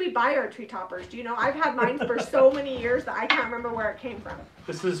 where did we buy our tree toppers? Do you know? I've had mine for so many years that I can't remember where it came from.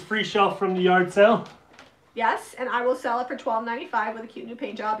 This is free shelf from the yard sale. Yes, and I will sell it for $12.95 with a cute new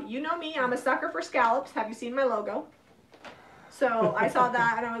paint job. You know me, I'm a sucker for scallops. Have you seen my logo? So I saw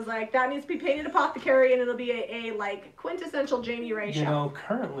that and I was like, that needs to be painted apothecary and it'll be a like quintessential Jami Ray You shelf. know,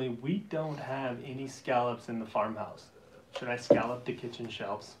 currently we don't have any scallops in the farmhouse. Should I scallop the kitchen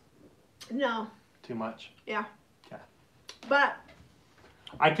shelves? No. Too much? Yeah. Okay. But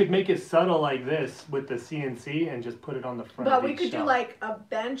I could make it subtle like this with the CNC and just put it on the front of we each could shelf. do like a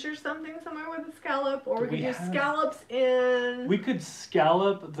bench or something somewhere with a scallop, or we could do have- scallops in... We could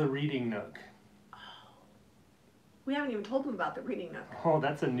scallop the reading nook. We haven't even told them about the reading nook. Oh,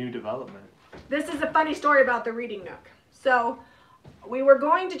 that's a new development. This is a funny story about the reading nook. So we were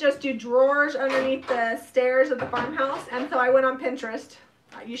going to just do drawers underneath the stairs of the farmhouse, and so I went on Pinterest.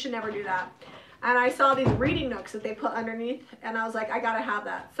 You should never do that. And I saw these reading nooks that they put underneath, and I was like, I gotta have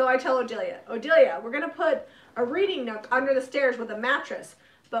that. So I tell Odelia, we're gonna put a reading nook under the stairs with a mattress.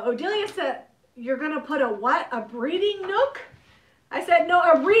 But Odelia said, you're gonna put a what? A breeding nook? I said, no,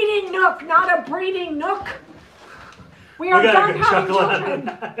 a reading nook, not a breeding nook. We are done having children.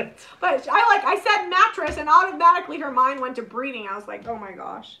 But I said mattress, and automatically her mind went to breeding. I was like, oh my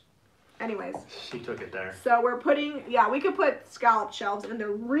gosh. Anyways. She took it there. So we're putting, we could put scallop shelves in the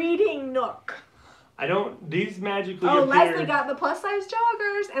reading nook. These magically Oh, appear. Leslie got the plus size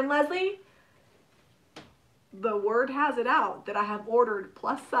joggers. And Leslie, the word has it out that I have ordered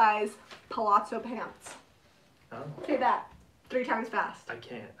plus size palazzo pants. Oh. Say that 3 times fast. I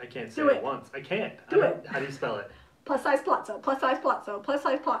can't say Do it it. once. I can't. Do it. How do you spell it? Plus size palazzo, plus size palazzo, plus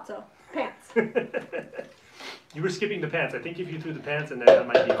size palazzo pants. You were skipping the pants. I think if you threw the pants in there, that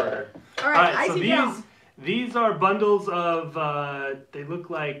might be harder. All right, so these are bundles of, they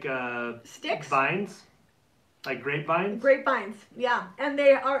look like sticks? Vines, like grapevines. Grapevines, yeah. And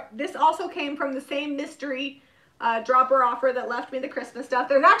this also came from the same mystery dropper offer that left me the Christmas stuff.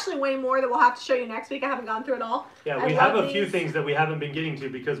 There's actually way more that we'll have to show you next week. I haven't gone through it all. Yeah, we have a few things that we haven't been getting to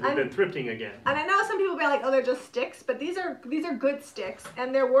because we've been thrifting again. And I know some people will be like, oh, they're just sticks, but these are good sticks,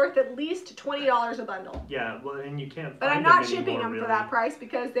 and they're worth at least $20 a bundle. Yeah, well, and you can't. But I'm not shipping them for that price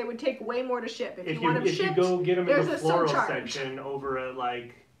because they would take way more to ship. If you want them shipped, you go get them in the there's a floral surcharge. section over at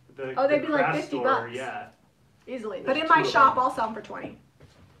like the they'd be like craft 50 store, bucks. yeah. Easily. There's But in my 2 of shop, them. I'll sell them for 20.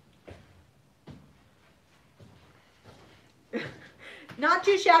 Not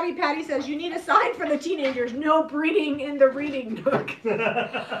too shabby. Patty says you need a sign for the teenagers. No breeding in the reading nook.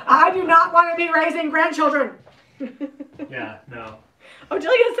 I do not want to be raising grandchildren. Yeah, no.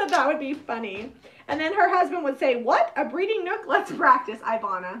 Odelia said that would be funny. And then her husband would say, what? A breeding nook? Let's practice,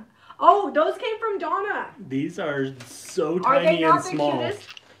 Ivana. Oh, those came from Donna. These are so Are they tiny not and the small. cutest?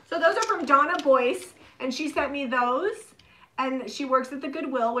 So those are from Donna Boyce, and she sent me those. And she works at the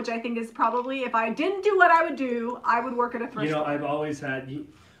Goodwill, which I think is probably, if I didn't do what I would do, I would work at a thrift store. I've always had,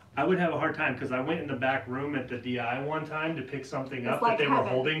 I would have a hard time because I went in the back room at the DI one time to pick something up like that they were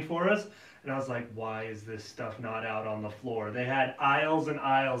heaven. holding for us. And I was like, why is this stuff not out on the floor? They had aisles and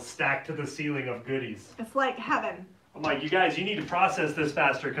aisles stacked to the ceiling of goodies. It's like heaven. I'm like, you guys, you need to process this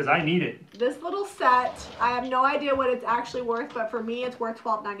faster because I need it. This little set, I have no idea what it's actually worth, but for me it's worth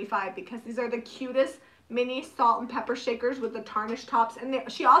 $12.95 because these are the cutest mini salt and pepper shakers with the tarnished tops. And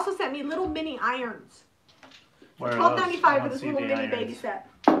she also sent me little mini irons. Where else? $12.95 for this little mini baby set.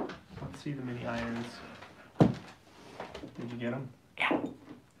 Let's see the mini irons. Did you get them? Yeah.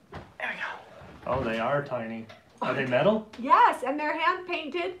 There we go. Oh, they are tiny. Are they metal? Yes, and they're hand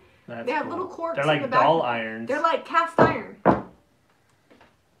painted. That's They have cool. little corks They're in like the back. doll irons. They're like cast iron.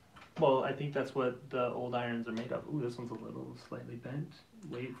 Well, I think that's what the old irons are made of. Ooh, this one's a little slightly bent.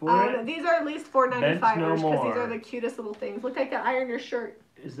 Wait for it. These are at least $4.95 Bent no because these more. are the cutest little things. Look like to iron your shirt.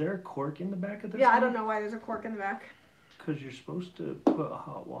 Is there a cork in the back of this Yeah, one? I don't know why there's a cork in the back. Because you're supposed to put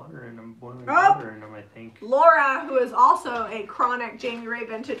hot water in them, boiling Oh! water in them, I think. Laura, who is also a chronic Jami Ray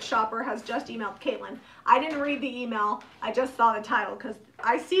vintage shopper, has just emailed Caitlin. I didn't read the email. I just saw the title because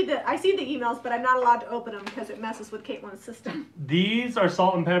I see the emails, but I'm not allowed to open them because it messes with Caitlin's system. These are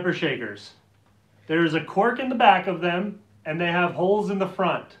salt and pepper shakers. There's a cork in the back of them, and they have holes in the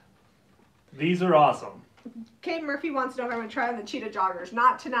front. These are awesome. Kate Murphy wants to know if I'm going to try on the cheetah joggers.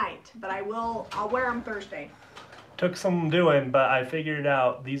 Not tonight, but I'll wear them Thursday. Took some doing, but I figured it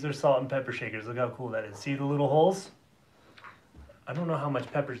out. These are salt and pepper shakers. Look how cool that is. See the little holes? I don't know how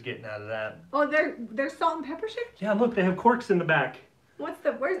much pepper's getting out of that. Oh, they're salt and pepper shakers? Yeah, look, they have corks in the back. Where's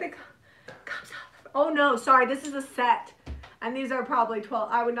the, oh no, sorry, this is a set. And these are probably 12,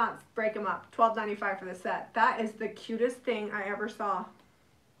 I would not break them up. $12.95 for the set. That is the cutest thing I ever saw.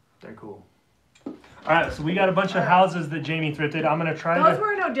 They're cool. All right, so we got a bunch of houses that Jami thrifted. I'm gonna try Those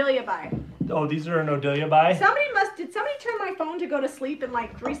were an Odelia buy. Oh, these are an Odelia buy? Did somebody turn my phone to go to sleep in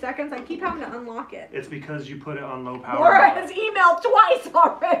like 3 seconds? I keep having to unlock it. It's because you put it on low power. Laura has emailed twice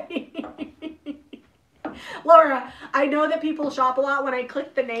already. Laura, I know that people shop a lot when I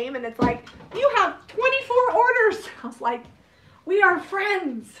click the name and it's like, you have 24 orders. I was like, we are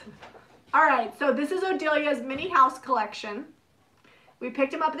friends. All right, so this is Odelia's mini house collection. We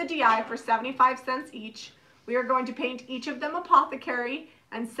picked them up at the DI for 75 cents each. We are going to paint each of them apothecary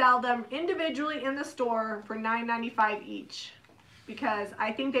and sell them individually in the store for $9.95 each. Because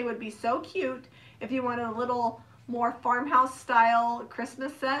I think they would be so cute if you wanted a little more farmhouse style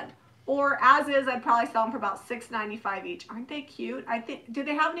Christmas set. Or as is, I'd probably sell them for about $6.95 each. Aren't they cute? I think. Do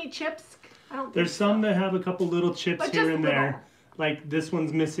they have any chips? I don't think There's some that have a couple little chips But here just and little. there. Like this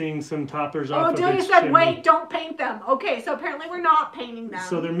one's missing some toppers Oh, off of Delia its said, chimney. wait, don't paint them. Okay, so apparently we're not painting them.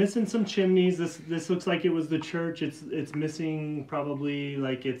 So they're missing some chimneys. This looks like it was the church. It's missing probably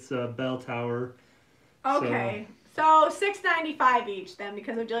like it's a bell tower. Okay, so $6.95 each then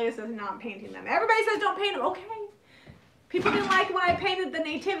because Odelia says not painting them. Everybody says don't paint them. Okay. People didn't like when I painted the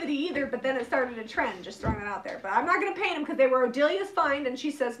nativity either, but then it started a trend. Just throwing it out there. But I'm not going to paint them because they were Odelia's find, and she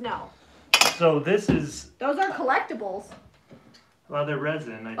says no. So this is. Those are collectibles. Well, they're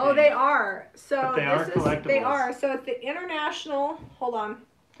resin, I think. Oh, they are. So But they are collectibles. They are. So it's the International. Hold on.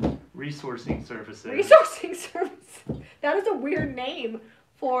 Resourcing Services. Resourcing Service. That is a weird name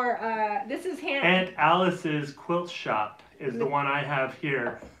for. This is hand. Aunt Alice's Quilt Shop is the one I have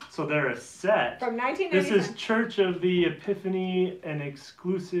here. So they're a set. From 1999. This is Church of the Epiphany, an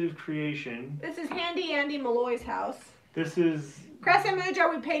exclusive creation. This is Handy Andy Malloy's house. This is Crescent Ridge,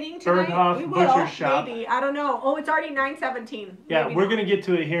 are we painting tonight? Berghoff We will, Butcher Shop. maybe. I don't know. Oh, it's already 9:17. Yeah, Maybe we're not. going to get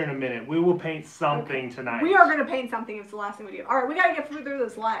to it here in a minute. We will paint something tonight. We are going to paint something if it's the last thing we do. All right, we got to get through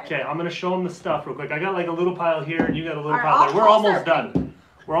this live. Okay, I'm going to show them the stuff real quick. I got like a little pile here and you got a little All right, pile there. We're I'll almost start done.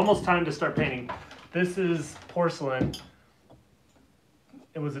 We're almost time to start painting. This is porcelain.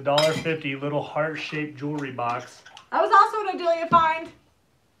 It was $1.50, little heart-shaped jewelry box. That was also an Odelia find.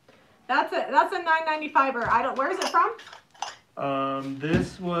 That's a $9.95er. I don't. Where is it from?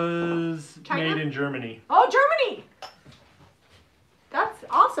 This was China? made in Germany. Oh, Germany. That's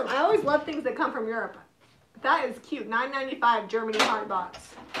awesome. I always love things that come from Europe. That is cute. $9.95 Germany hard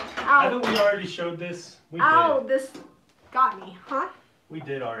box. Ow. Haven't we already showed this? We Ow, did. this got me, huh? We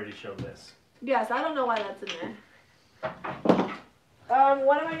did already show this. Yes, I don't know why that's in there.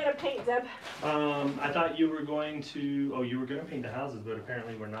 What am I gonna paint, Deb? I thought you were going to. Oh, you were going to paint the houses, but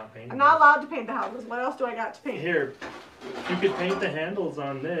apparently we're not painting. I'm not those. allowed to paint the houses. What else do I got to paint? Here, you could paint the handles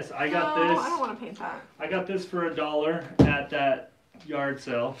on this. I got No, this. I don't want to paint that. I got this for $1 at that yard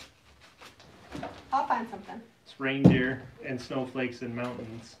sale. I'll find something. It's reindeer and snowflakes and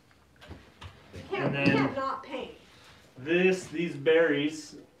mountains. You And then- can't not paint. These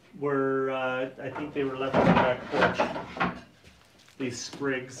berries were, I think they were left on the back porch. These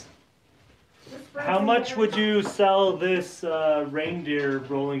sprigs. How much would you sell this reindeer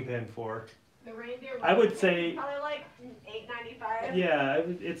rolling pin for? The reindeer. I would say, probably like $8.95. yeah,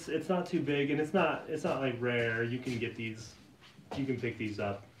 it's not too big and it's not like rare. You can get these, you can pick these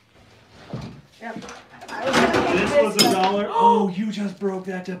up. Yep. I was gonna paint This was but- $1. Oh, you just broke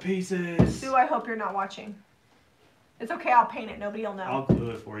that to pieces. Sue, I hope you're not watching. It's okay. I'll paint it. Nobody will know. I'll glue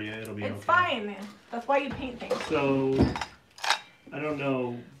it for you. It'll be okay. It's fine. That's why you paint things. So, I don't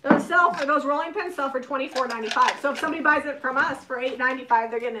know. Those rolling pins sell for $24.95. So if somebody buys it from us for $8.95,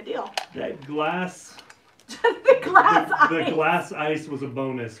 they're getting a deal. That glass, The glass ice. the glass ice was a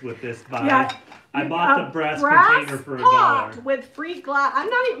bonus with this buy. Yeah. I bought the brass container for pot $1. with free glass. I'm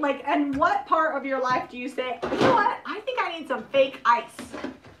not even like. And what part of your life do you say? You know what? I think I need some fake ice.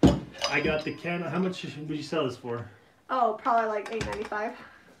 I got the can. How much would you sell this for? Oh, probably like $8.95.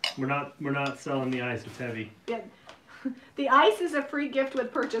 We're not selling the ice. It's heavy. Yeah. The ice is a free gift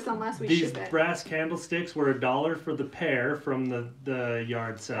with purchase unless we These ship it. brass candlesticks were $1 for the pair from the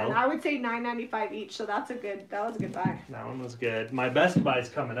yard And sale. I would say $9.95 each. So that was a good buy. That one was good. My best buy's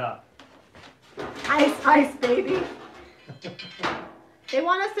coming up. Ice, baby. They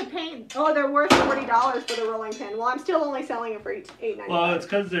want us to paint. Oh, they're worth $40 for the rolling pin. Well, I'm still only selling it for $8.95. Well, it's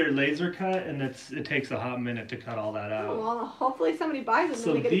because they're laser cut, and it takes a hot minute to cut all that out. Oh, well, hopefully somebody buys them.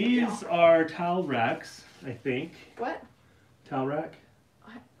 So and they get a good these deal. are towel racks, I think. What? Towel rack.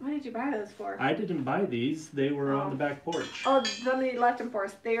 What did you buy those for? I didn't buy these. They were on the back porch. Oh, somebody left them for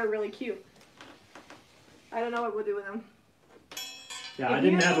us. They are really cute. I don't know what we'll do with them. Yeah, If I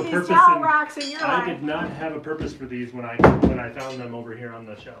didn't you have a need purpose. these towel racks in your I life. did not have a purpose for these when I found them over here on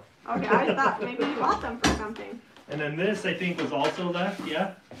the shelf. Okay, I thought maybe you bought them for something. And then this, I think, was also left.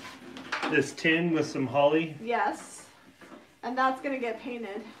 Yeah. This tin with some holly. Yes. And that's gonna get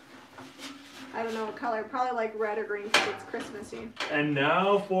painted. I don't know what color. Probably like red or green because it's Christmassy. And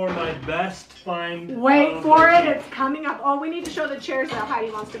now for my best find. Wait for it. It's coming up. Oh, we need to show the chairs that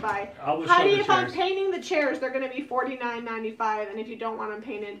Heidi wants to buy. Heidi, if I'm painting the chairs, they're going to be $49.95, and if you don't want them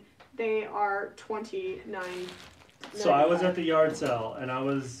painted, they are $29.95. So I was at the yard sale, and I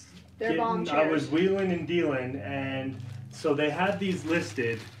was wheeling and dealing, and so they had these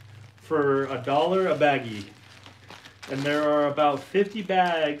listed for $1 a baggie, and there are about 50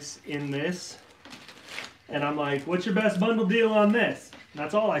 bags in this. And I'm like, what's your best bundle deal on this? And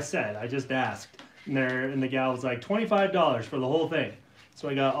that's all I said. I just asked. And the gal was like, $25 for the whole thing. So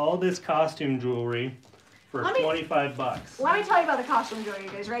I got all this costume jewelry for 25 bucks. Let me tell you about the costume jewelry, you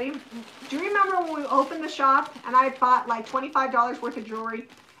guys. Ready? Do you remember when we opened the shop and I bought like $25 worth of jewelry?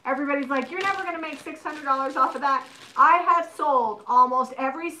 Everybody's like, you're never going to make $600 off of that. I have sold almost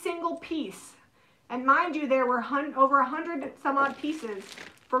every single piece. And mind you, there were over 100 some odd pieces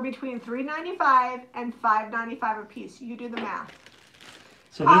for between $3.95 and $5.95 a piece. You do the math.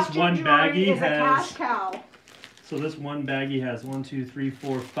 So this one baggie is a cash cow. So this one baggie has 1, 2, 3,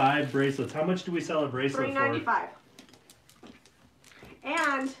 4, 5 bracelets. How much do we sell a bracelet for? $3.95.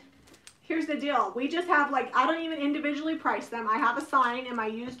 And here's the deal. We just have like, I don't even individually price them. I have a sign in my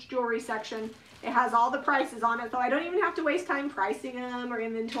used jewelry section. It has all the prices on it, so I don't even have to waste time pricing them or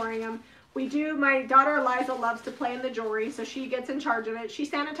inventorying them. We do, my daughter Eliza loves to play in the jewelry, so she gets in charge of it. She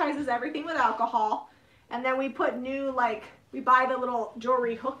sanitizes everything with alcohol, and then we put new, like, we buy the little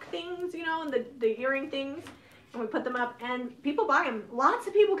jewelry hook things, you know, and the earring things, and we put them up, and people buy them. Lots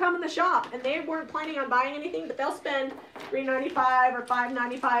of people come in the shop, and they weren't planning on buying anything, but they'll spend $3.95 or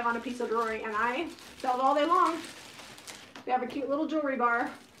 $5.95 on a piece of jewelry, and I sell it all day long. We have a cute little jewelry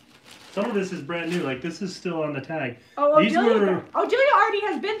bar. Some of this is brand new, like this is still on the tag. Oh, Julia already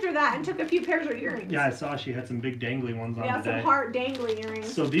has been through that and took a few pairs of earrings. Yeah, I saw she had some big dangly ones on today. Yeah, some heart dangly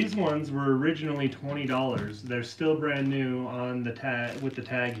earrings. So these ones were originally $20. They're still brand new on the tag with the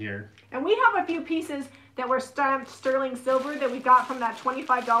tag here. And we have a few pieces that were stamped sterling silver that we got from that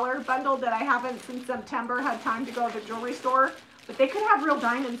 $25 bundle that I haven't since September had time to go to the jewelry store, but they could have real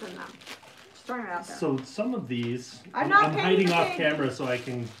diamonds in them. Out there. So some of these, I'm hiding off camera so I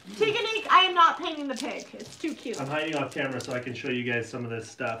can... Tigonique, I am not painting the pig. It's too cute. I'm hiding off camera so I can show you guys some of this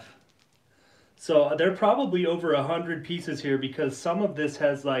stuff. So there are probably over 100 pieces here because some of this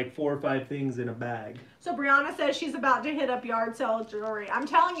has like 4 or 5 things in a bag. So Brianna says she's about to hit up yard sale jewelry. I'm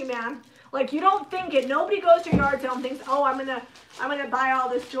telling you, man. Like, you don't think it. Nobody goes to yard sale and thinks, oh, I'm gonna buy all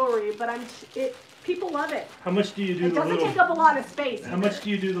this jewelry. But people love it. How much do you do? It doesn't take up a lot of space. How much do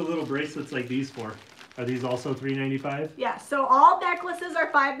you do the little bracelets like these for? Are these also $3.95? Yeah. So all necklaces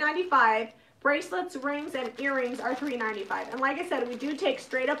are $5.95. Bracelets, rings, and earrings are $3.95. And like I said, we do take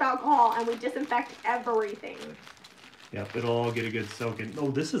straight up alcohol and we disinfect everything. Yep, it'll all get a good soaking.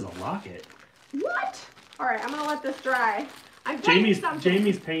 Oh, this is a locket. What? All right, I'm gonna let this dry.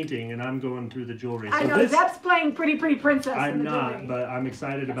 Jamie's painting, and I'm going through the jewelry. I know, Zep's playing Pretty Princess. I'm not, but I'm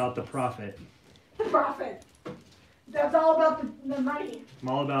excited about the profit. The profit. That's all about the money. I'm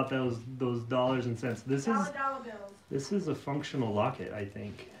all about those dollars and cents. Dollar bills. This is a functional locket, I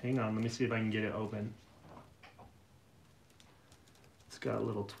think. Hang on, let me see if I can get it open. It's got a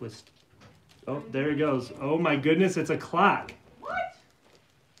little twist. Oh, there it goes. Oh my goodness, it's a clock. What?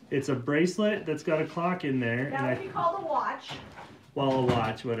 It's a bracelet that's got a clock in there. That would be called a watch. Well, a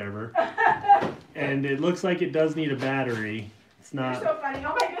watch, whatever. And it looks like it does need a battery. It's not. You're so funny.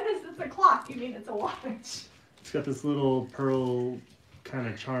 Oh my goodness, it's a clock. You mean it's a watch? It's got this little pearl kind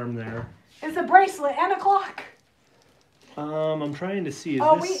of charm there. It's a bracelet and a clock. I'm trying to see.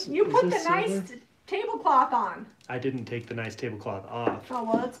 You put the nice tablecloth on. I didn't take the nice tablecloth off. Oh,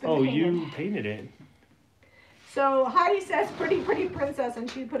 well, it's been painted. You painted it. So Heidi says pretty princess, and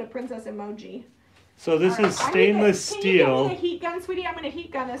she put a princess emoji. So this is stainless steel. Can you give me the heat gun, sweetie? I'm going to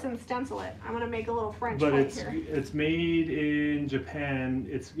heat gun this and stencil it. I'm going to make a little French plate here. But it's made in Japan.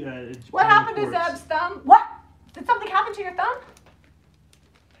 It's what happened to Zeb's thumb? What? Did something happen to your thumb?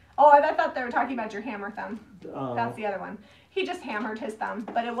 Oh, I thought they were talking about your hammer thumb. That's the other one. He just hammered his thumb,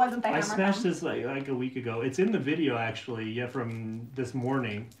 but it wasn't the hammer I smashed thumb. this like a week ago. It's in the video actually, yeah, from this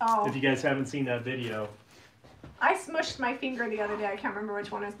morning. Oh. If you guys haven't seen that video. I smushed my finger the other day. I can't remember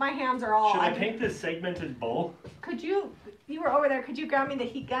which one it is. My hands are all... Should I paint this segmented bowl? Could you were over there, could you grab me the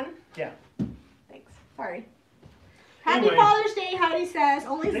heat gun? Yeah. Thanks. Sorry. Anyway. Happy Father's Day, Heidi says.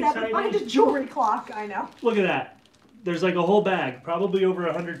 Only Thanks, 7 Heidi. on the jewelry clock. I know. Look at that. There's like a whole bag, probably over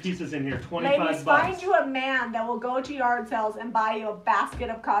 100 pieces in here, 25 Ladies, bucks. find you a man that will go to yard sales and buy you a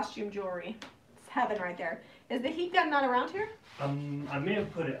basket of costume jewelry. It's heaven right there. Is the heat gun not around here? I may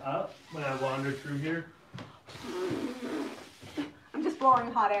have put it up when I wandered through here. I'm just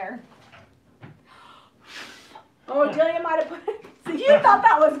blowing hot air. Oh, Delia might have put it. So you thought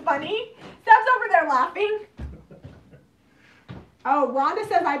that was funny? Steph's over there laughing. Oh, Rhonda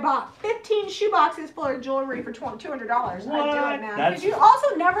says I bought 15 shoe boxes full of jewelry for $200. I'd do it, man. Because you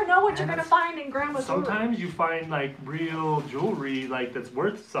also never know what you're going to find in Grandma's jewelry. Sometimes you find like real jewelry like that's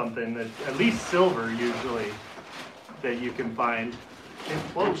worth something, that at least silver usually, that you can find. And,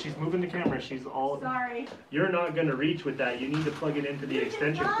 whoa, she's moving the camera. She's all... Sorry. You're not going to reach with that. You need to plug it into the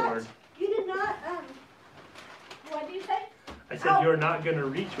extension cord. You did not, what did you say? I said you're not going to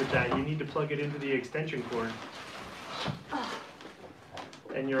reach with that. You need to plug it into the extension cord. Oh.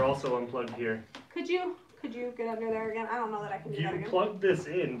 And you're also unplugged here. Could you get under there again? I don't know that I can do that You again. plug this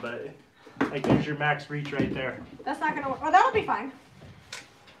in, but like there's your max reach right there. That's not going to work. Oh, that'll be fine.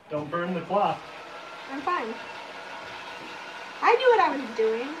 Don't burn the cloth. I'm fine. I knew what I was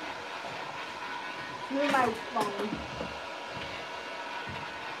doing. Move my phone.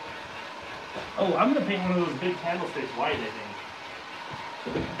 Oh, I'm gonna paint one of those big candlesticks white, I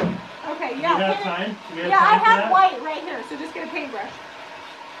think. Okay, yeah. Do we have time? Do we have Yeah, I time for have that? white right here, so just get a paintbrush.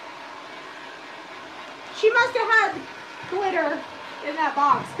 She must have had glitter in that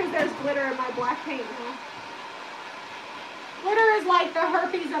box, because there's glitter in my black paint now. Glitter is like the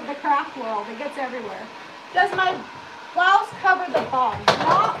herpes of the craft world. It gets everywhere. Does my blouse cover the bum?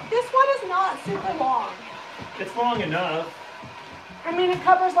 This one is not super long. It's long enough. I mean, it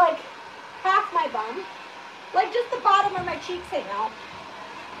covers like half my bum. Like just the bottom of my cheeks hang out.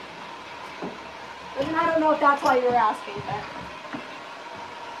 I mean, I don't know if that's why you're asking, but.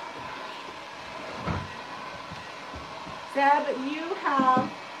 Zeb, you have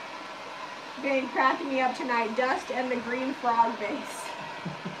been cracking me up tonight. Dust and the green frog base.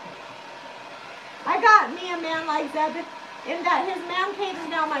 I got me a man like Zeb in that his man cave is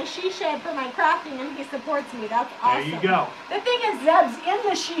now my she shed for my crafting and he supports me. That's awesome. There you go. The thing is, Zeb's in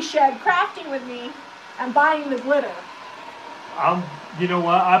the she shed crafting with me and buying the glitter. You know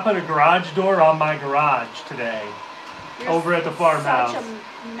what? I put a garage door on my garage today. You're over at the farmhouse. Such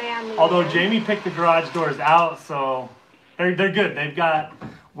a manly Although man. Jamie picked the garage doors out, so they're good. They've got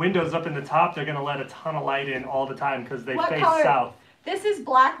windows up in the top. They're gonna let a ton of light in all the time because they face color? south. This is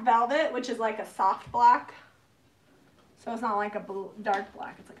black velvet, which is like a soft black. So it's not like a blue, dark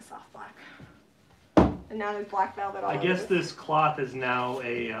black. It's like a soft black. And now there's black velvet all I over guess this cloth is now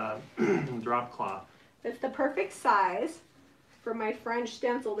a drop cloth. It's the perfect size for my French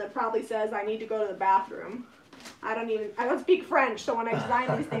stencil that probably says I need to go to the bathroom. I don't speak French, so when I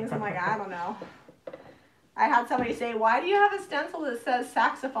design these things, I'm like, I don't know. I had somebody say, why do you have a stencil that says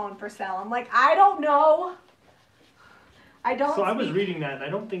saxophone for sale? I'm like, I don't know. I don't So I was reading that, and I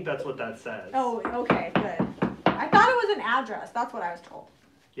don't think that's what that says. Oh, okay, good. I thought it was an address. That's what I was told.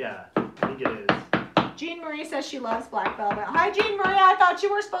 Yeah, I think it is. Jean Marie says she loves black velvet. Hi, Jean Marie. I thought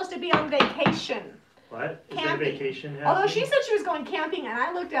you were supposed to be on vacation. What? Is there Camping. vacation happening? Although she said she was going camping, and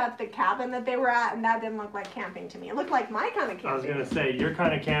I looked at the cabin that they were at, and that didn't look like camping to me. It looked like my kind of camping. I was gonna say, your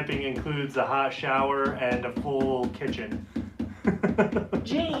kind of camping includes a hot shower and a full kitchen.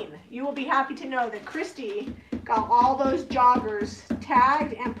 Jean, you will be happy to know that Christy got all those joggers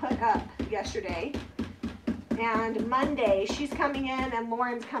tagged and put up yesterday. And Monday, she's coming in and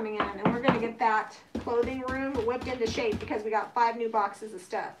Lauren's coming in, and we're gonna get that clothing room whipped into shape because we got 5 new boxes of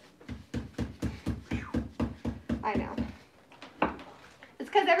stuff. I know. It's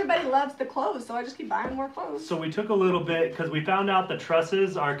because everybody loves the clothes, so I just keep buying more clothes. So we took a little bit, because we found out the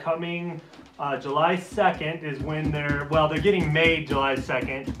trusses are coming July 2nd is when they're getting made July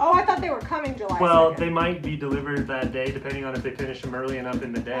 2nd. Oh, I thought they were coming July 2nd. Well, they might be delivered that day, depending on if they finish them early enough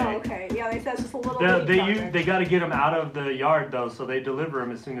in the day. Oh, okay. Yeah, they said it's just a little project. They got to get them out of the yard, though, so they deliver them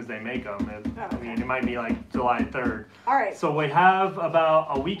as soon as they make them. Oh, okay. I mean, it might be like July 3rd. All right. So we have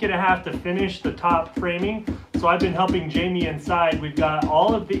about a week and a half to finish the top framing. So I've been helping Jamie inside. We've got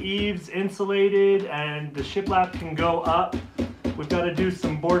all of the eaves insulated and the shiplap can go up. We've got to do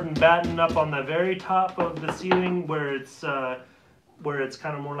some board and batten up on the very top of the ceiling where it's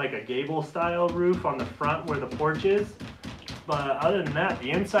kind of more like a gable style roof on the front where the porch is. But other than that,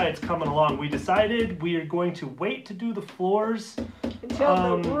 the inside's coming along. We decided we are going to wait to do the floors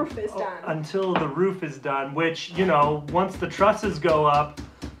until the roof is done. Until the roof is done, which, you know, once the trusses go up,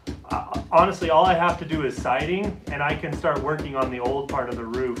 honestly, all I have to do is siding, and I can start working on the old part of the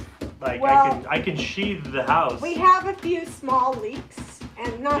roof. Like, well, I can sheathe the house. We have a few small leaks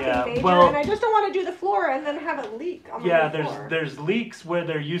and nothing major, and I just don't want to do the floor and then have it leak on the floor. There's leaks where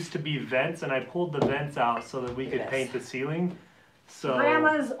there used to be vents, and I pulled the vents out so that we could paint the ceiling. So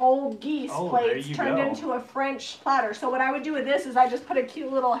Grandma's old geese plates turned into a French platter. So what I would do with this is I just put a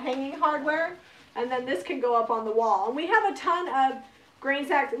cute little hanging hardware, and then this can go up on the wall. And we have a ton of grain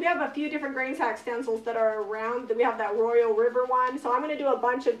sacks. We have a few different grain sack stencils that are round. We have that Royal River one. So I'm going to do a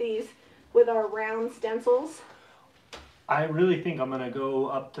bunch of these with our round stencils. I really think I'm going to go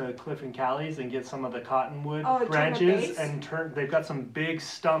up to Cliff and Callie's and get some of the cottonwood branches and turn. They've got some big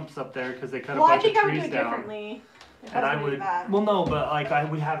stumps up there because they cut a bunch of trees down. Well, I think I would do it differently. And I would, well, no, but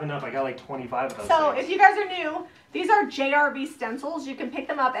like we have enough. I got like 25 of those. So if you guys are new, these are JRB stencils. You can pick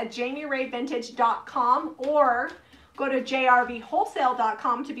them up at jamirayvintage.com or go to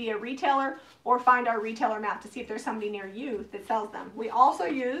jrvwholesale.com to be a retailer, or find our retailer map to see if there's somebody near you that sells them. We also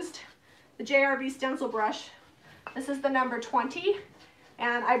used the JRV stencil brush. This is the number 20,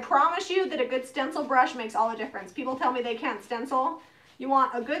 and I promise you that a good stencil brush makes all the difference. People tell me they can't stencil. You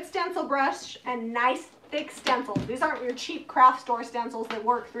want a good stencil brush and nice thick stencils. These aren't your cheap craft store stencils that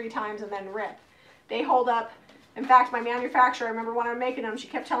work 3 times and then rip. They hold up. In fact, my manufacturer, I remember when I was making them, she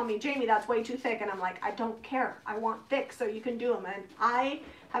kept telling me, Jamie, that's way too thick. And I'm like, I don't care. I want thick so you can do them. And I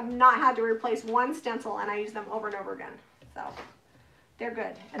have not had to replace one stencil, and I use them over and over again. So they're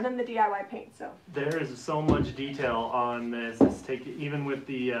good. And then the DIY paint. So there is so much detail on this. Even with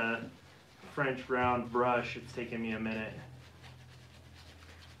the French round brush, it's taken me a minute.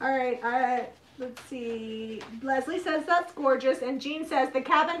 All right. Let's see. Leslie says that's gorgeous, and Jean says the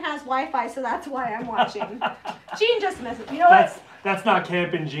cabin has Wi-Fi, so that's why I'm watching. Jean just misses. You know what? That's not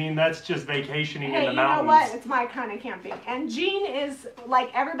camping, Jean. That's just vacationing in the mountains. You know what? It's my kind of camping. And Jean is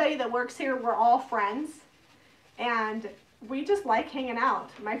like everybody that works here. We're all friends, and we just like hanging out.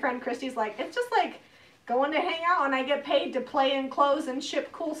 My friend Christy's like, it's just like going to hang out, and I get paid to play in clothes and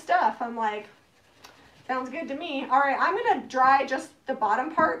ship cool stuff. I'm like, sounds good to me. All right, I'm going to dry just the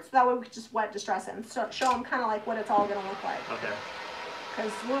bottom parts. That way we can just wet distress it and show them kind of like what it's all going to look like. Okay.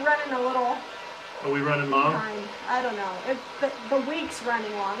 Because we're running a little... Are we running long? Behind. I don't know. The week's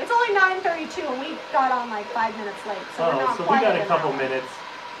running long. It's only 9:32 and we got on like 5 minutes late. So we're not so quite we got a couple minutes.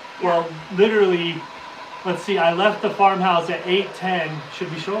 Yeah. Well, literally, let's see, I left the farmhouse at 8:10.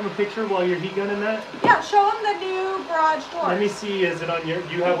 Should we show them a picture while you're heat gunning that? Yeah, show them the new garage door. Let me see, is it on your,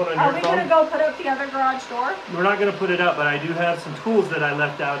 do you have one on your phone? Are we going to go put up the other garage door? We're not going to put it up, but I do have some tools that I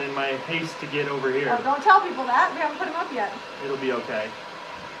left out in my haste to get over here. Oh, don't tell people that. We haven't put them up yet. It'll be okay.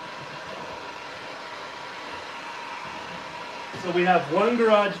 So we have one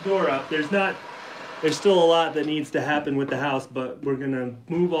garage door up. There's still a lot that needs to happen with the house, but we're going to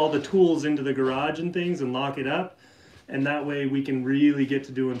move all the tools into the garage and things and lock it up. And that way we can really get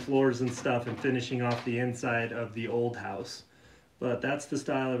to doing floors and stuff and finishing off the inside of the old house. But that's the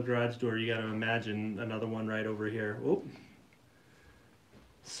style of garage door. You got to imagine another one right over here. Oh.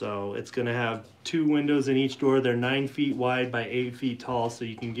 So it's going to have 2 windows in each door. They're 9 feet wide by 8 feet tall, so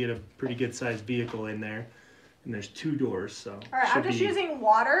you can get a pretty good sized vehicle in there. And there's 2 doors, so. All right, I'm just using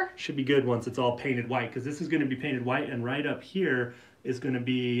water. Should be good once it's all painted white, because this is going to be painted white, and right up here is going to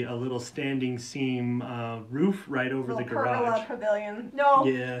be a little standing seam roof right over the garage. Pergola pavilion. No,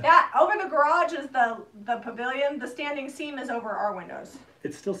 that over the garage is the pavilion. The standing seam is over our windows.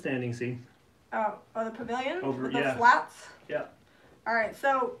 It's still standing seam. Oh, the pavilion? Over, with the slats? Yeah. All right,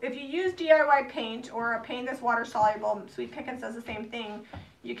 so if you use DIY paint or a paint that's water soluble, Sweet Pickens does the same thing.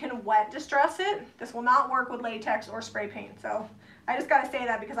 You can wet distress it. This will not work with latex or spray paint. So I just got to say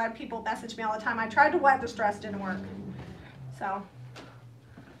that because I have people message me all the time. I tried to wet distress, didn't work. So,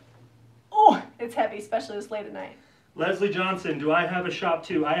 oh, it's heavy, especially this late at night. Leslie Johnson, do I have a shop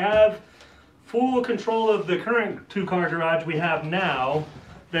too? I have full control of the current 2-car garage we have now.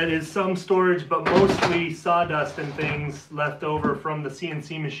 That is some storage, but mostly sawdust and things left over from the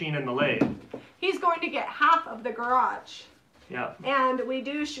CNC machine and the lathe. He's going to get half of the garage. Yeah. And we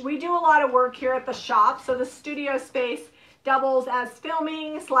do a lot of work here at the shop, so the studio space doubles as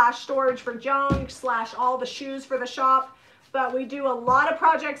filming / storage for junk / all the shoes for the shop. But we do a lot of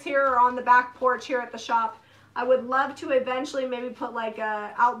projects here on the back porch here at the shop. I would love to eventually maybe put like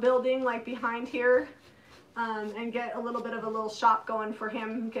a outbuilding like behind here. and get a little bit of a little shop going for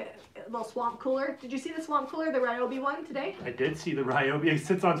him. Get a little swamp cooler. Did you see the swamp cooler, the Ryobi one today? I did see the Ryobi. It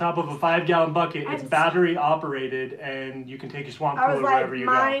sits on top of a 5-gallon bucket. It's battery operated, and you can take your swamp cooler wherever you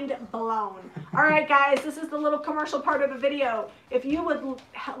go. I was like, mind blown. All right, guys, this is the little commercial part of the video. If you would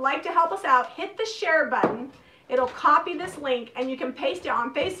like to help us out, hit the share button. It'll copy this link, and you can paste it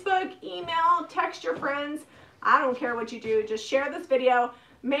on Facebook, email, text your friends. I don't care what you do. Just share this video.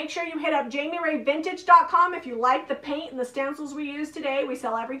 Make sure you hit up JamiRayVintage.com if you like the paint and the stencils we use today. We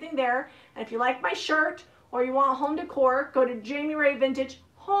sell everything there. And if you like my shirt or you want home decor, go to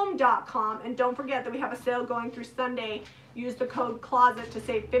JamiRayVintageHome.com. And don't forget that we have a sale going through Sunday. Use the code CLOSET to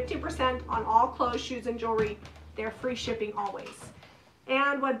save 50% on all clothes, shoes, and jewelry. They're free shipping always.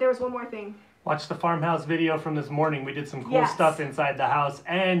 And there was one more thing. Watch the farmhouse video from this morning. We did some cool stuff inside the house,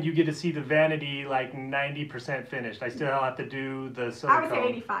 and you get to see the vanity like 90% finished. I still have to do the silicone. I would say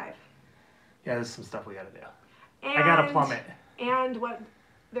 85. Yeah, there's some stuff we got to do. And, I got to plumb it. And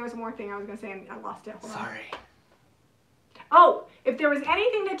there was more thing I was going to say, and I lost it. Hold on. Sorry. Oh, if there was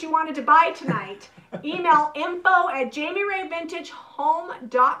anything that you wanted to buy tonight, email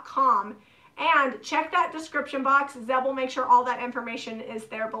info@JamiRayVintageHome.com. And check that description box. Zeb will make sure all that information is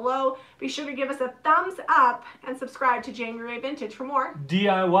there below. Be sure to give us a thumbs up and subscribe to Jami Ray Vintage for more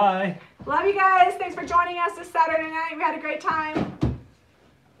DIY. Love you guys. Thanks for joining us this Saturday night. We had a great time.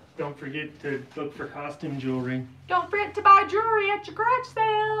 Don't forget to look for costume jewelry. Don't forget to buy jewelry at your garage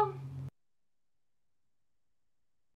sale.